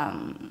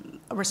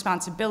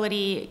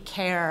responsibility,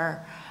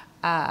 care,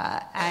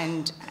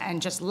 and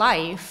just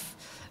life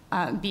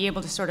be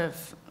able to sort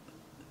of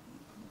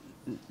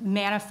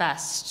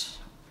manifest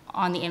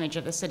on the image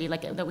of the city,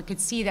 like that we could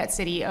see that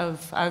city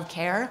of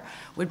care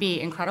would be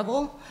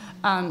incredible.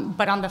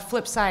 But on the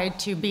flip side,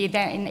 to be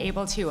then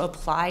able to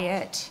apply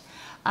it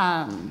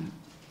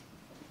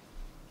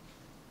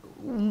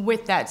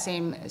with that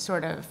same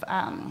sort of,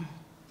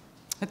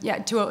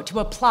 to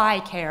apply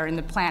care in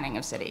the planning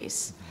of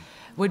cities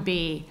would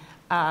be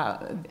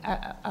a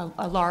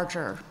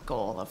larger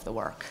goal of the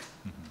work.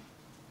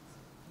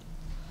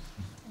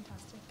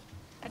 Fantastic.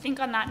 I think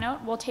on that note,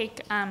 we'll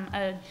take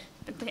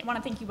I want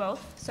to thank you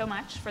both so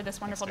much for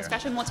this wonderful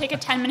discussion. We'll take a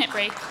 10-minute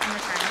break and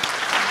return.